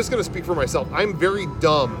 I'm just going to speak for myself. I'm very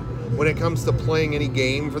dumb when it comes to playing any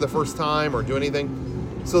game for the first time or do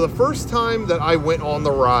anything. So the first time that I went on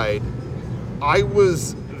the ride, I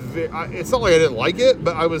was... it's not like I didn't like it,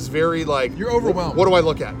 but I was very you're overwhelmed. What do I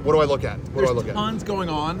look at? There's tons going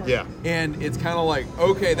on. Yeah. And it's kind of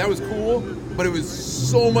okay, that was cool, but it was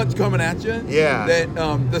so much coming at you. Yeah. That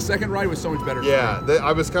the second ride was so much better. Yeah.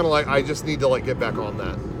 I was kind of I just need to get back on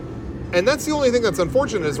that. And that's the only thing that's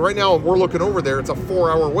unfortunate is right now we're looking over there. It's a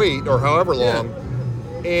 4-hour wait or however long.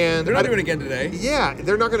 Yeah. And they're not doing it again today. Yeah,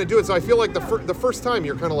 they're not going to do it. So I feel like the first time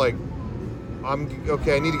you're kind of I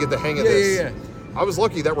need to get the hang of this. Yeah. I was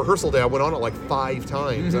lucky that rehearsal day. I went on it 5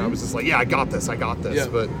 times, and I was just I got this. Yeah.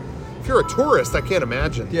 But if you're a tourist, I can't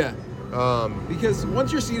imagine. Yeah. Because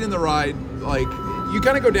once you're seated in the ride, you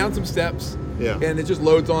kind of go down some steps. Yeah. And it just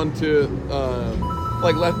loads onto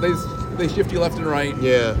left. They shift you left and right.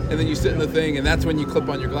 Yeah. And then you sit in the thing, and that's when you clip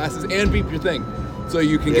on your glasses and beep your thing, so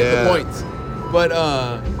you can get the points. But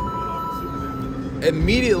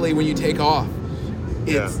immediately when you take off,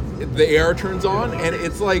 the AR turns on, and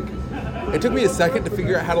it's it took me a second to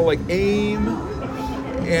figure out how to aim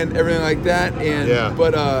and everything like that.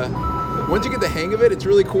 But once you get the hang of it, it's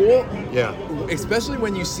really cool. Yeah. Especially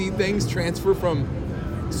when you see things transfer from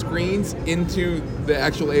screens into the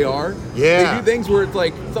actual AR. Yeah. They do things where it's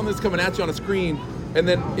something's coming at you on a screen, and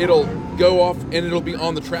then it'll go off and it'll be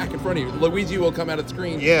on the track in front of you. Luigi will come out of the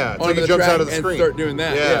screen. Yeah. Until he jumps out of the screen. Start doing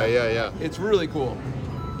that. Yeah. It's really cool.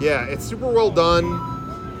 Yeah, it's super well done.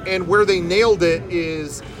 And where they nailed it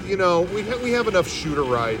is, we have enough shooter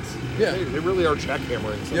rides. Yeah. They really are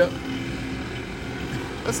jackhammering. So. Yep.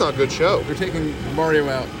 That's not a good show. They're taking Mario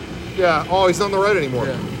out. Yeah. Oh, he's not on the ride anymore.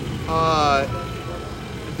 Yeah.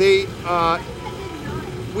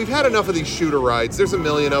 We've had enough of these shooter rides. There's a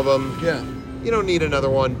million of them. Yeah. You don't need another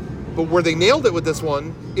one. But where they nailed it with this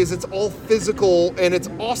one is it's all physical and it's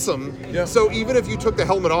awesome. Yeah. So even if you took the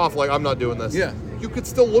helmet off, like, I'm not doing this. Yeah. You could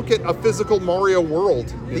still look at a physical Mario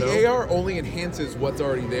world. The AR only enhances what's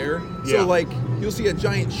already there. Yeah. So, like, you'll see a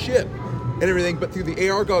giant ship and everything, but through the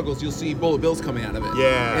AR goggles, you'll see bullet bills coming out of it.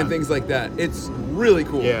 Yeah. And things like that. It's really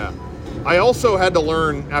cool. Yeah. I also had to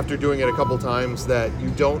learn after doing it a couple times that you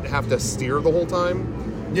don't have to steer the whole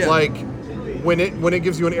time. Yeah. Like, when it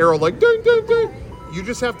gives you an arrow, like, ding, ding, ding, you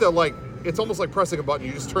just have to, like, it's almost like pressing a button.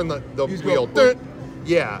 You just turn the wheel.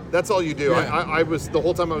 Yeah, that's all you do. Yeah. I was, the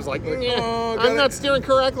whole time I was like, oh, I'm not steering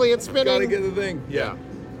correctly, it's spinning. Gotta get the thing. Yeah.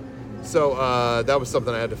 So that was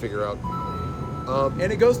something I had to figure out.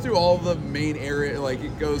 And it goes through all the main area, like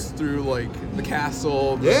it goes through like the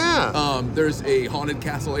castle. Yeah. There's a haunted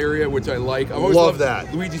castle area, which I like. I've always loved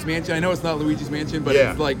that. Luigi's Mansion. I know it's not Luigi's Mansion, but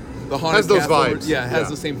Yeah. it's like the haunted Has those castle. vibes. Yeah, it has Yeah.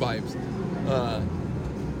 the same vibes.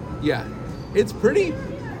 Yeah. It's pretty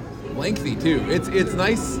lengthy too. It's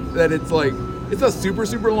nice that it's like it's not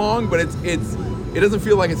super long, but it doesn't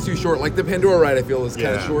feel like it's too short. Like the Pandora ride, I feel is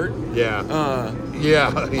kind of short. Yeah.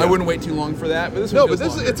 Yeah. I wouldn't wait too long for that, but this one No, feels but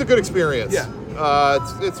longer. it's a good experience. Yeah.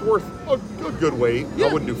 It's worth a good wait. Yeah.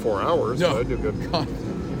 I wouldn't do 4 hours. No. But I'd do good. God.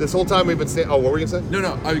 This whole time we've been staying. Oh, what were you gonna say? No.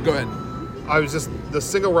 Go ahead. I was just the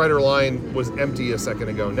single rider line was empty a second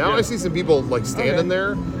ago. Now Yeah. I see some people like standing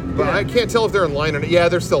there, but Yeah. I can't tell if they're in line or not. Yeah,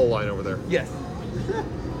 there's still a line over there. Yes.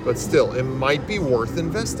 But still, it might be worth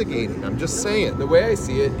investigating. I'm just saying. The way I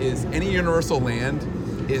see it is any Universal land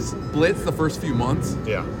is blitz the first few months.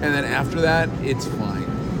 Yeah. And then after that, it's fine.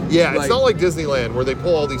 Yeah, it's not like Disneyland where they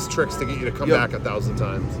pull all these tricks to get you to come Yep. back 1,000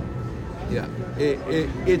 times. Yeah.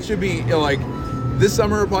 It should be like this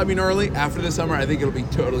summer will probably be gnarly. After this summer, I think it'll be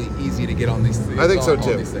totally easy to get on these things. I think so on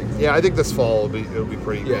too. these things. Yeah, I think this fall it'll be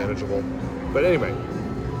pretty Yeah. manageable. But anyway,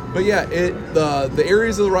 But yeah, the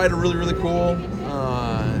areas of the ride are really, really cool.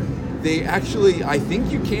 They actually, I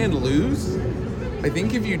think you can lose. I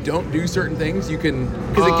think if you don't do certain things, you can,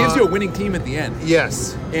 because it gives you a winning team at the end.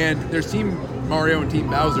 yes. And there's Team Mario and Team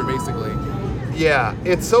Bowser, basically. Yeah,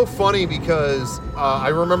 it's so funny because I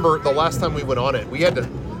remember the last time we went on it, we had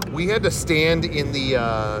to stand in the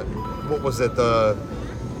what was it, the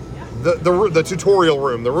tutorial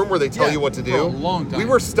room, the room where they tell you what to do. For a long time. We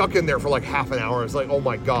were stuck in there for like half an hour. It's like, oh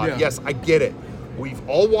my god, Yeah. yes, I get it. We've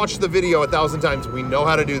all watched the video 1,000 times. We know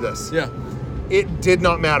how to do this. Yeah. It did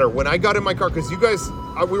not matter when I got in my car because you guys,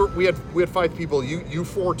 we had 5 people. You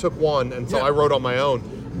 4 took one, and so Yeah. I rode on my own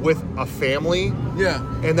with a family. Yeah.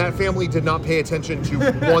 And that family did not pay attention to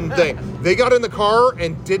one thing. They got in the car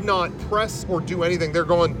and did not press or do anything. They're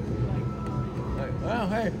going, Oh,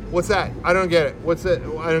 hey. "What's that? I don't get it. What's it?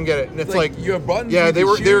 I don't get it." And it's like you have buttons. yeah, you they can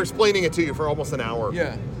were shoot. they were explaining it to you for almost an hour.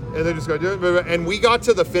 Yeah. And they just go, and we got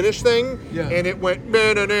to the finish thing, Yeah. and it went,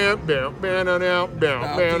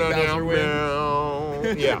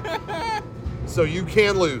 yeah. So you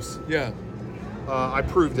can lose. Yeah. I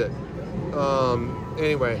proved it.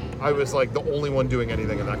 Anyway, I was like the only one doing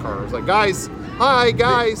anything in that car. I was like, guys, hi,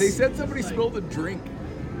 guys. They said somebody spilled a drink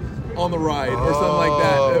on the ride or something like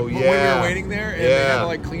that when we were waiting there, and they had to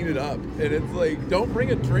like clean it up. And it's like, don't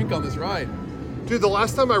bring a drink on this ride. Dude, the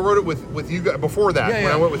last time I rode it with you guys, before that, when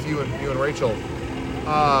I went with you and Rachel,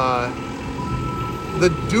 the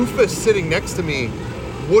doofus sitting next to me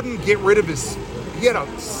wouldn't get rid of he had a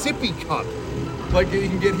sippy cup. Like you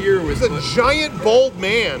can get here with He's a giant bald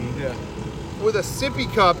man yeah. with a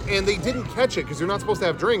sippy cup, and they didn't catch it because you're not supposed to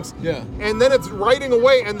have drinks. Yeah. And then it's riding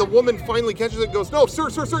away, and the woman finally catches it and goes, "No, sir,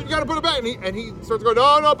 you gotta put it back." And he starts going,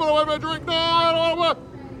 "No, put away my drink, no, I don't want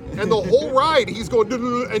to." And the whole ride, he's going,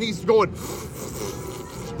 and he's going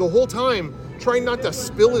the whole time, trying not to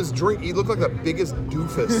spill his drink. He looked like the biggest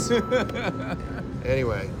doofus.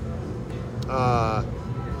 Anyway,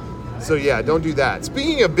 so yeah, don't do that.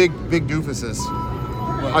 Speaking of big doofuses,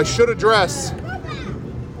 I should address,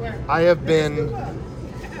 I have been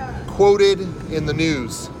quoted in the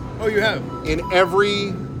news. Oh, you have? In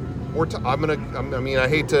every, I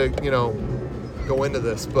hate to, go into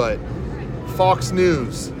this, but Fox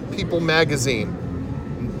News, People Magazine,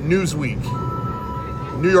 Newsweek,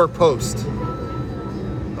 New York Post,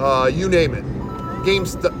 you name it,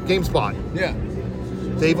 GameSpot. Yeah.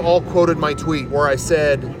 They've all quoted my tweet where I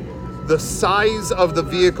said, the size of the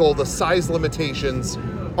vehicle, the size limitations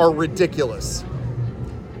are ridiculous.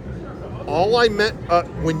 All I meant,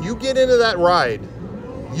 when you get into that ride,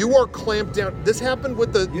 you are clamped down. This happened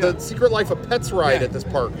with the Secret Life of Pets ride at this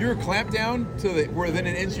park. You were clamped down to within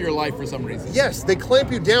an inch of your life for some reason. Yes, they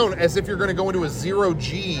clamp you down as if you're going to go into a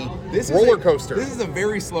 0G roller coaster. This is a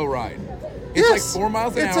very slow ride. It's like 4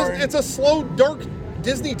 miles an hour. It's a slow, dark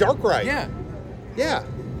Disney dark ride. Yeah. Yeah.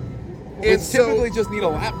 It's typically just need a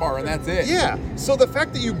lap bar and that's it. Yeah. So the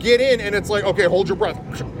fact that you get in and it's like, okay, hold your breath.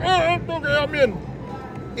 Okay, I'm in.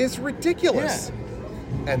 Is ridiculous.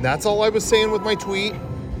 Yeah. And that's all I was saying with my tweet.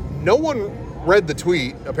 No one read the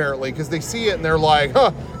tweet, apparently, because they see it and they're like,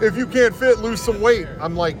 huh, if you can't fit, lose some weight.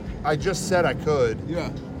 I'm like, I just said I could.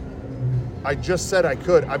 Yeah. I just said I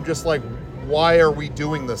could. I'm just like, why are we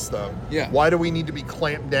doing this though? Yeah. Why do we need to be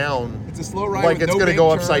clamped down? It's a slow ride. Like it's no going to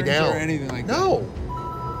go upside down. Or anything like that. No.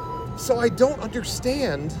 So I don't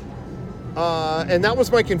understand. And that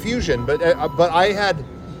was my confusion. But I had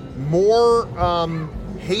more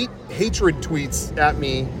hatred tweets at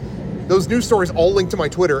me. Those news stories all linked to my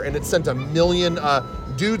Twitter, and it sent a million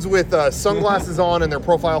dudes with sunglasses on in their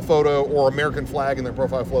profile photo or American flag in their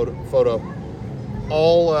profile photo,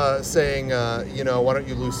 all saying, why don't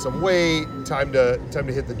you lose some weight? Time to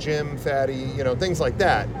hit the gym, fatty. Things like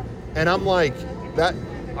that. And I'm like, that.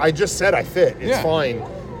 I just said I fit. It's fine.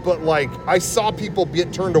 But like, I saw people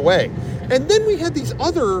get turned away, and then we had these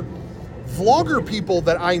other vlogger people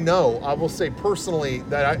that I know. I will say personally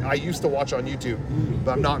that I used to watch on YouTube,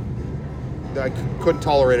 but I couldn't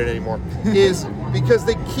tolerate it anymore, is because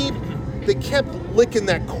they kept licking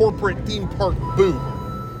that corporate theme park boot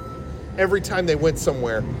every time they went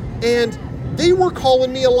somewhere. And they were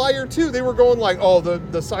calling me a liar too. They were going like, oh,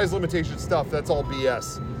 the size limitation stuff, that's all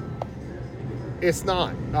BS. It's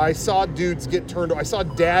not. I saw dads get turned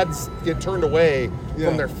away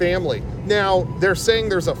from their family. Now, they're saying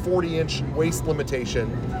there's a 40-inch waist limitation.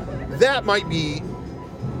 That might be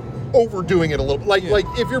overdoing it a little. Like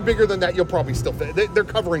if you're bigger than that, you'll probably still fit. They're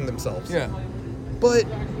covering themselves. Yeah. But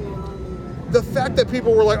the fact that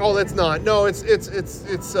people were like, "Oh, that's not. No, it's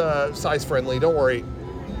size friendly. Don't worry,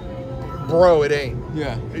 bro. It ain't.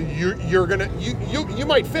 Yeah. You're gonna you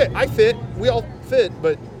might fit. I fit. We all fit,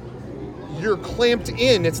 but you're clamped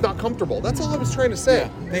in. It's not comfortable. That's all I was trying to say.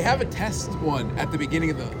 Yeah. They have a test one at the beginning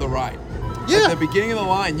of the ride. Yeah. At the beginning of the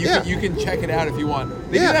line, you can check it out if you want.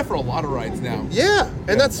 They do that for a lot of rides now. Yeah,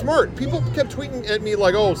 and that's smart. People kept tweeting at me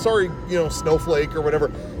like, "Oh, sorry, snowflake or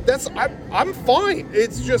whatever." I'm fine.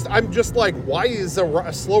 It's just I'm just like, why is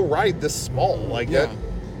a slow ride this small? Like that.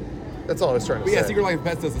 That's all I was trying to say. Yeah, Secret Life of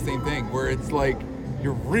Pets does the same thing, where it's like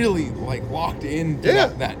you're really like locked into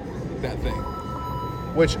that thing.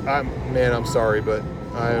 Which I'm sorry, but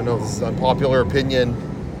I don't know if this is unpopular opinion.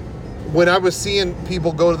 When I was seeing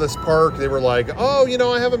people go to this park, they were like, oh,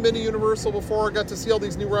 I haven't been to Universal before. I got to see all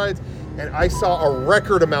these new rides. And I saw a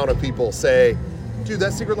record amount of people say, dude,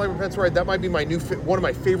 that Secret Life of Pets ride, that might be one of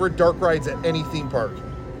my favorite dark rides at any theme park.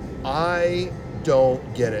 I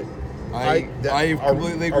don't get it. I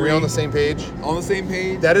completely agree. Are we on the same page? On the same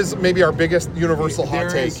page. That is maybe our biggest Universal hot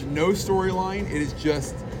take. There is no storyline. It is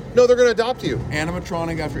just... No, they're going to adopt you.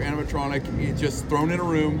 Animatronic after animatronic, it's just thrown in a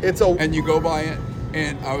room, and you go by it.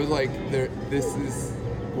 And I was like, "This is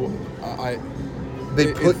cool."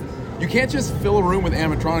 You can't just fill a room with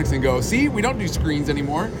animatronics and go, "See, we don't do screens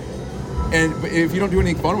anymore." And if you don't do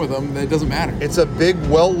anything fun with them, then it doesn't matter. It's a big,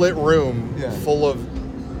 well-lit room full of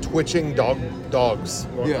twitching dogs.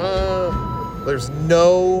 There's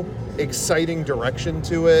no exciting direction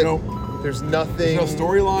to it. Nope. There's nothing. There's no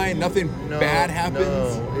storyline. Nothing bad happens.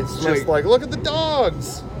 No. It's just like, look at the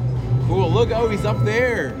dogs. Cool. Look. Oh, he's up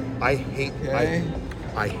there. I hate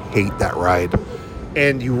that ride.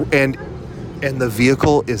 And the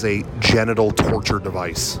vehicle is a genital torture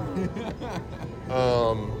device.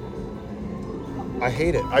 I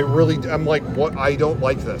hate it. I'm like, what? I don't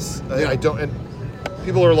like this. I don't. And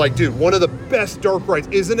people are like, dude, one of the best dark rides,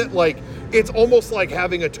 isn't it? Like, it's almost like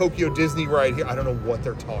having a Tokyo Disney ride here. I don't know what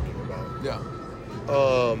they're talking about. Yeah.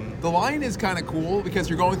 The line is kind of cool because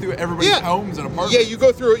you're going through everybody's homes and apartments. Yeah, you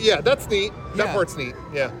go through it. Yeah, that's neat. That part's neat.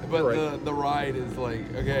 Yeah. But the ride is like,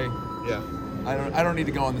 okay. Yeah. I don't need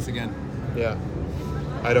to go on this again. Yeah.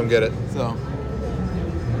 I don't get it. So.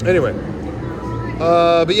 Anyway.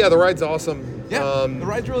 But yeah, the ride's awesome. Yeah, the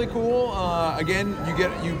ride's really cool. Again,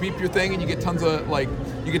 you beep your thing and you get tons of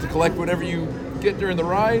you get to collect whatever you get during the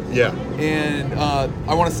ride. Yeah. And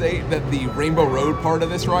I want to say that the Rainbow Road part of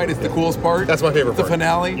this ride is the coolest part. That's my favorite part. The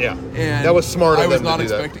finale. Yeah. And that was smart of them to do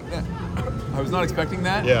that. I was not expecting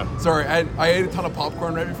that. Yeah. Sorry, I ate a ton of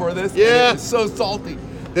popcorn right before this. Yeah. And it's so salty.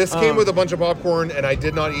 This came with a bunch of popcorn, and I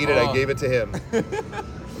did not eat it. I gave it to him.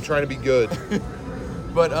 I'm trying to be good.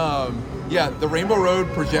 But yeah, the Rainbow Road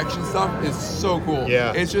projection stuff is so cool.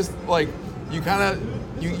 Yeah. It's just like you kind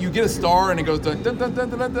of you get a star and it goes dun dun dun dun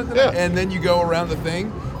dun dun, yeah. And then you go around the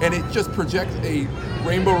thing and it just projects a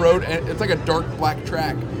Rainbow Road, and it's like a dark black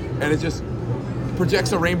track, and it just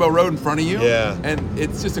projects a Rainbow Road in front of you. Yeah. And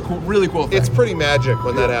it's just a cool, really cool thing. It's pretty magic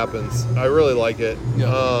when that happens. I really like it.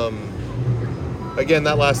 Yeah. Again,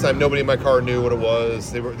 that last time, nobody in my car knew what it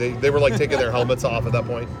was. They were like taking their helmets off at that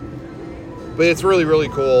point. But it's really, really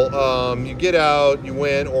cool. You get out, you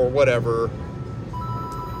win, or whatever.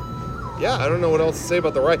 Yeah, I don't know what else to say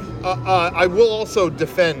about the ride. I will also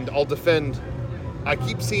defend. I'll defend. I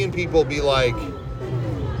keep seeing people be like,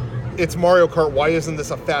 it's Mario Kart. Why isn't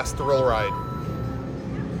this a fast thrill ride?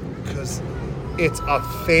 Because it's a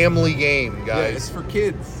family game, guys. Yeah, it's for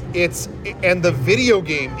kids. And the video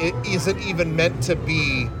game, it isn't even meant to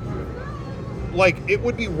be, like, it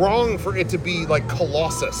would be wrong for it to be like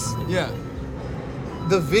Colossus. Yeah.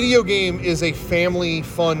 The video game is a family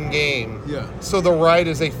fun game. Yeah. So the ride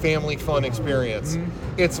is a family fun experience.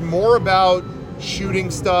 Mm-hmm. It's more about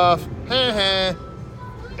shooting stuff,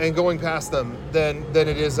 and going past them than it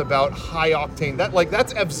is about high octane.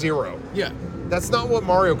 That's F-Zero. Yeah. That's not what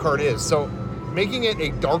Mario Kart is. So making it a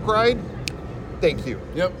dark ride, thank you.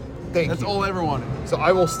 Yep. That's all I ever wanted. So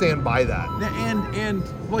I will stand by that. And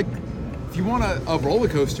like, if you want a roller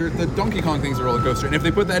coaster, the Donkey Kong thing's a roller coaster, and if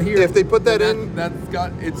they put that here, if they put that in,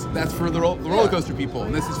 that's for the roller coaster people,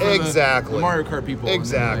 and this is for the Mario Kart people.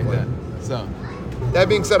 Exactly. Like that. So. That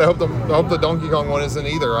being said, I hope the Donkey Kong one isn't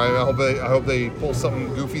either. I hope they pull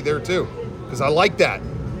something goofy there too, because I like that.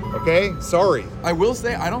 Okay, sorry. I will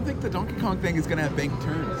say I don't think the Donkey Kong thing is going to have banked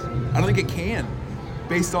turns. I don't think it can,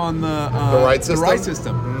 based on the ride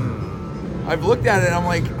system. I've looked at it and I'm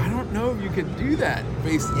like, I don't know if you could do that.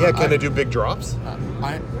 Can it do big drops?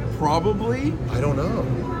 I probably. I don't know.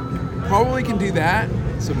 Probably can do that.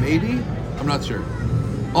 So maybe. I'm not sure.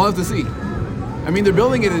 I'll have to see. I mean, they're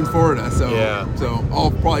building it in Florida, so I'll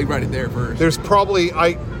probably ride it there first. There's probably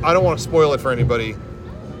I don't want to spoil it for anybody,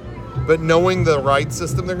 but knowing the ride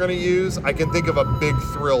system they're going to use, I can think of a big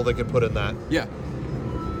thrill they could put in that. Yeah.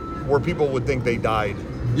 Where people would think they died.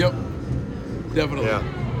 Yep. Definitely. Yeah.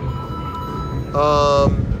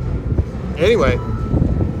 Anyway,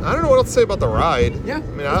 I don't know what else to say about the ride. Yeah. I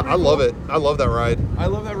mean, I love it. I love that ride. I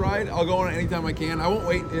love that ride. I'll go on it anytime I can. I won't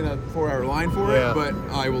wait in a 4-hour line for it, but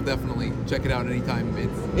I will definitely check it out anytime.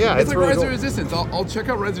 It's like really Rise cool. of Resistance. I'll check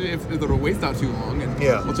out Rise of if the wait's not too long, and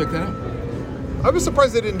we'll check that out. I was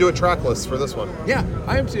surprised they didn't do a trackless for this one. Yeah,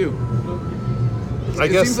 I am too. I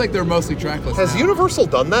guess it seems like they're mostly trackless. Has Universal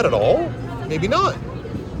done that at all? Maybe not.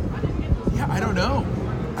 Yeah, I don't know.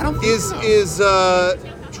 I don't think so. Is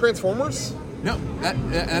Transformers? No,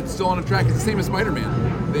 that's still on a track. It's the same as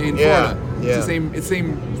Spider-Man in Florida. It's the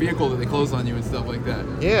same vehicle that they close on you and stuff like that.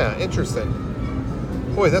 Yeah, interesting.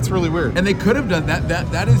 Boy, that's really weird. And they could have done that.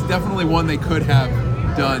 That is definitely one they could have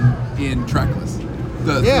done in trackless.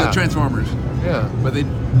 The Transformers. Yeah. But they.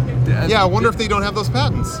 I wonder if they don't have those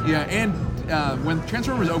patents. Yeah, and when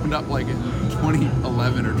Transformers opened up like in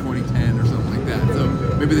 2011 or 2010 or something like that, so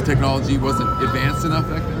maybe the technology wasn't advanced enough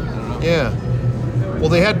back then. I don't know. Yeah. Well,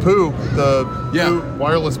 they had Pooh, Pooh,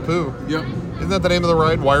 wireless Pooh. Yep. Isn't that the name of the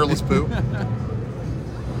ride? Wireless Pooh.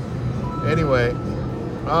 Anyway,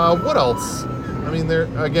 what else? I mean, there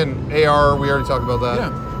again, AR. We already talked about that.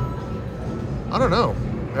 Yeah. I don't know.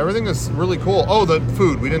 Everything is really cool. Oh, the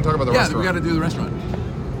food. We didn't talk about the restaurant. Yeah, we got to do the restaurant.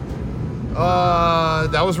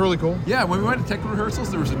 That was really cool. Yeah, when we went to tech rehearsals,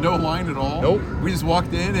 there was no line at all. Nope. We just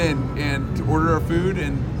walked in and ordered our food,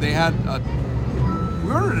 and they had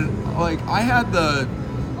we ordered I had the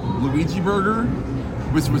Luigi burger,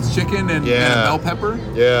 which was chicken and a bell pepper.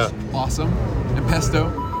 Yeah. Awesome. And pesto.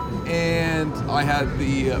 And I had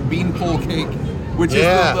the bean pole cake, which is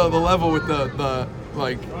the level with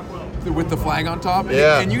with the flag on top.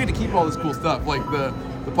 And you get to keep all this cool stuff, like the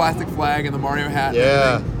plastic flag and the Mario hat.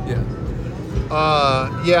 Yeah. Yeah.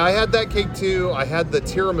 I had that cake too. I had the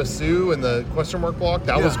tiramisu and the question mark block.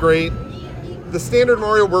 That was great. The standard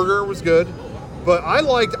Mario burger was good. But I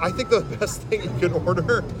think the best thing you can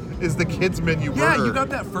order is the kids menu burger. Yeah, you got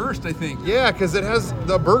that first, I think. Yeah, because it has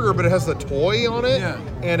the burger, but it has the toy on it. Yeah.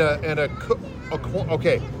 And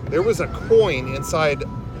there was a coin inside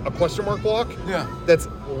a question mark block. Yeah. That's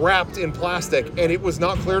wrapped in plastic, and it was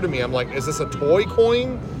not clear to me. I'm like, is this a toy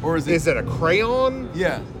coin? Or is it a crayon?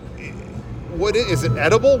 Yeah. What is it?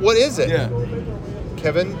 Edible? What is it? Yeah.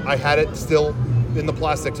 Kevin, I had it still in the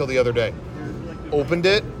plastic till the other day. Opened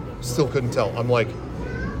it. Still couldn't tell. I'm like,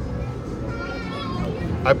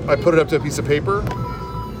 I put it up to a piece of paper.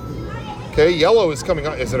 Okay, yellow is coming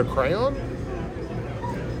out. Is it a crayon?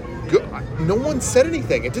 Good. No one said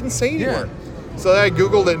anything. It didn't say anywhere. Yeah. So I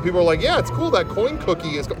Googled it, and people were like, yeah, it's cool. That coin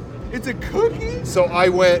cookie is... It's a cookie? So I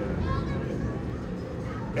went,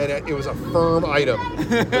 and it was a firm item.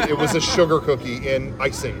 It was a sugar cookie in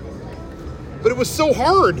icing. But it was so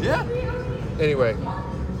hard. Yeah. Anyway...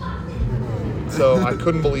 So I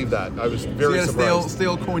couldn't believe that. I was very surprised.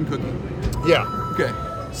 Stale coin cookie. Yeah. Okay.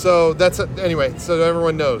 So that's anyway. So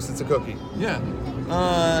everyone knows it's a cookie. Yeah.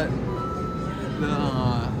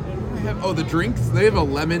 The drinks. They have a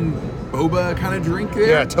lemon boba kind of drink there.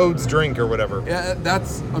 Yeah, Toad's drink or whatever. Yeah,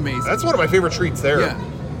 that's amazing. That's one of my favorite treats there. Yeah.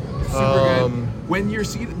 Super good. When you're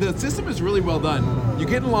seated, the system is really well done. You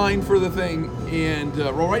get in line for the thing, and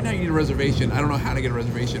right now you need a reservation. I don't know how to get a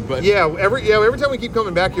reservation, but every time we keep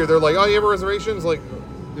coming back here, they're like, "Oh, you have a reservation?" It's like,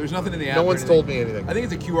 there's nothing in the app. No one's told me anything. I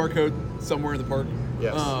think it's a QR code somewhere in the park.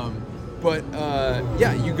 Yes.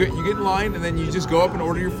 You get in line, and then you just go up and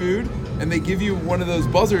order your food, and they give you one of those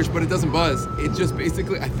buzzers, but it doesn't buzz. It just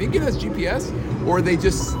basically, I think it has GPS, or they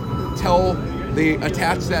just they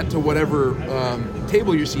attach that to whatever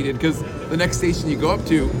table you're seated, because the next station you go up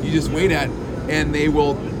to, you just wait at, and they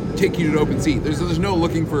will take you to an open seat. There's no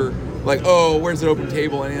looking for like, oh, where's an open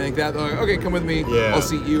table, anything like that. They're like, okay, come with me, I'll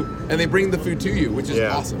seat you, and they bring the food to you, which is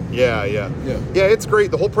awesome. Yeah, it's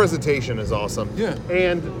great. The whole presentation is awesome. Yeah.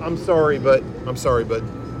 And I'm sorry, but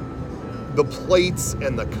the plates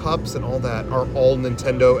and the cups and all that are all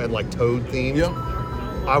Nintendo and like Toad themed. Yep.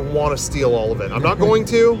 I want to steal all of it. I'm not going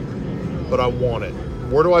to, but I want it.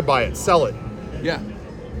 Where do I buy it? Sell it. Yeah.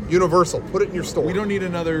 Universal. Put it in your store. We don't need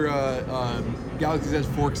another Galaxy's Edge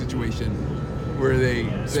fork situation where they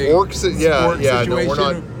fork situation no, we're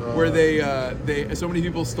not, where they so many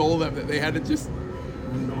people stole them that they had to just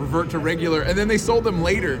revert to regular, and then they sold them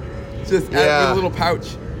later, just with a little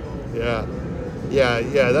pouch. Yeah.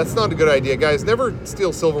 That's not a good idea, guys. Never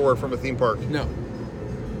steal silverware from a theme park. No.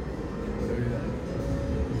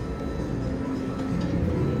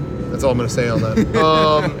 That's all I'm going to say on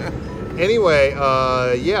that. Anyway,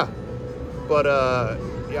 but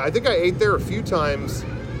I think I ate there a few times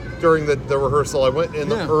during the rehearsal. I went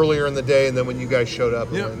in earlier in the day, and then when you guys showed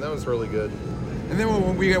up, and that was really good. And then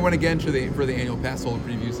when we went again for the annual pass holder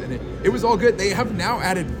previews, and it was all good. They have now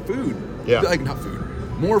added food. Yeah. Like, not food,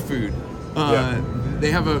 more food.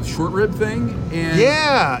 They have a short rib thing, and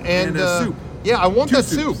a soup. Yeah, I want that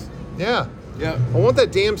soup. Soups. Yeah. Yeah. I want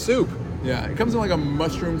that damn soup. Yeah, it comes in like a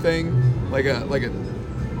mushroom thing, like a.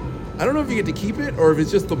 I don't know if you get to keep it or if it's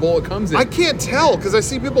just the bowl it comes in. I can't tell because I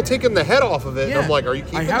see people taking the head off of it. Yeah. And I'm like, are you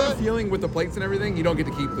keeping that? I have a feeling with the plates and everything, you don't get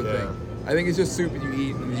to keep the thing. I think it's just soup that you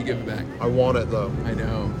eat and you give it back. I want it though. I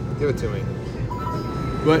know. Give it to me.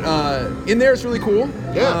 But in there it's really cool.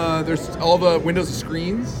 Yeah. There's all the windows of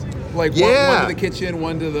screens. Like one to the kitchen,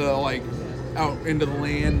 one to the out into the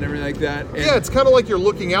land and everything like that. And it's kind of like you're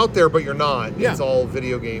looking out there, but you're not. Yeah. It's all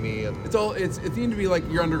video gamey and it's themed to be like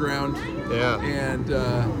you're underground. Yeah. And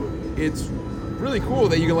it's really cool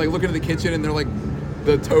that you can like look into the kitchen and they're like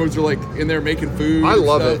the toads are like in there making food. I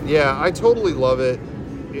love it. Yeah, I totally love it.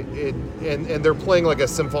 And they're playing like a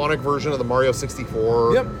symphonic version of the Mario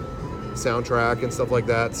 64 soundtrack and stuff like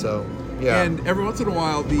that. So yeah. And every once in a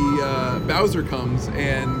while, the Bowser comes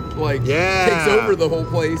and takes over the whole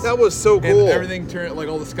place. That was so cool. And everything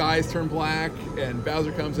all the skies turn black, and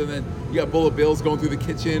Bowser comes, and then you got Bullet Bills going through the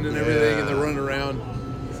kitchen and everything, and they're running around.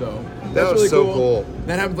 So that's was really so cool.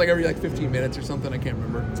 That happens every 15 minutes or something. I can't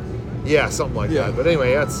remember. Yeah, something like that. But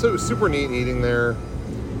anyway, it's super neat eating there.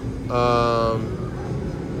 Other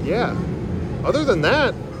than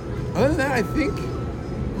that, I think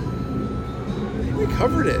we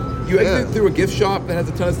covered it. You exit through a gift shop that has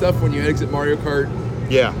a ton of stuff when you exit Mario Kart.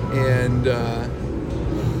 Yeah. And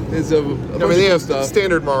there's a bunch they of have stuff.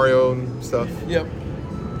 Standard Mario stuff. Yep.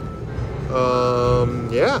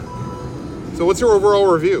 So what's your overall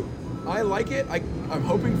review? I like it. I'm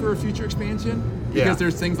hoping for a future expansion because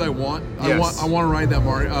there's things I want. I want to ride that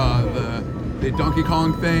Mario, the Donkey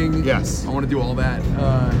Kong thing. Yes. I want to do all that.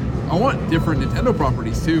 I want different Nintendo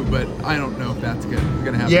properties too, but I don't know if that's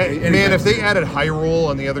gonna happen. Yeah, man, if they added Hyrule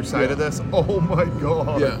on the other side of this, oh my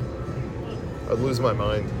god. Yeah. I'd lose my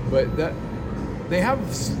mind. But they have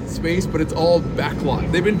space, but it's all backlot.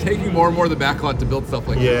 They've been taking more and more of the backlot to build stuff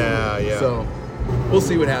like that. Yeah. So we'll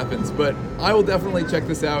see what happens. But I will definitely check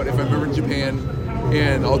this out if I'm ever in Japan,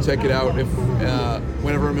 and I'll check it out if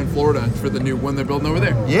whenever I'm in Florida for the new one they're building over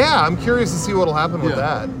there. Yeah, I'm curious to see what'll happen with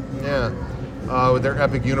that. Yeah. With their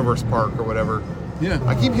Epic Universe Park or whatever. Yeah.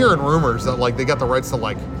 I keep hearing rumors that they got the rights to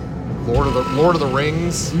Lord of the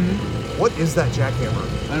Rings. Mm-hmm. What is that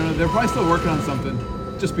jackhammer? I don't know. They're probably still working on something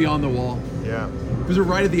just beyond the wall. Yeah. Because we're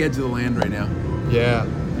right at the edge of the land right now. Yeah.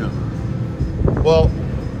 Well,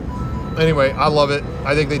 anyway, I love it.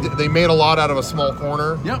 I think they made a lot out of a small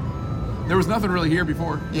corner. Yep. There was nothing really here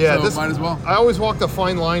before. Yeah, so might as well. I always walked a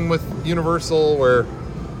fine line with Universal where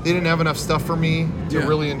they didn't have enough stuff for me to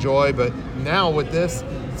really enjoy, but now with this,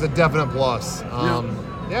 it's a definite plus.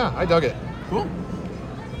 Yeah, I dug it. Cool.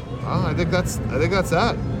 I think that's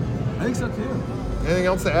that. I think so too. Anything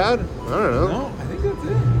else to add? I don't know. No, I think think that's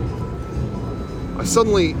it. I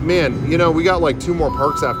suddenly, man, you know, we got like 2 more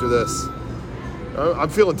parks after this. I'm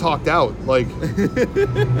feeling talked out. Like,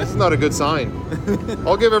 this is not a good sign.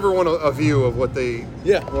 I'll give everyone a view of what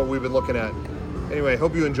we've been looking at. Anyway,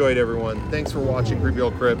 hope you enjoyed, everyone. Thanks for watching Creepy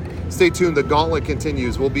Old Crypt. Stay tuned. The gauntlet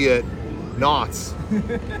continues. We'll be at Knott's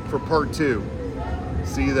for part 2.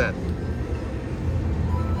 See you then.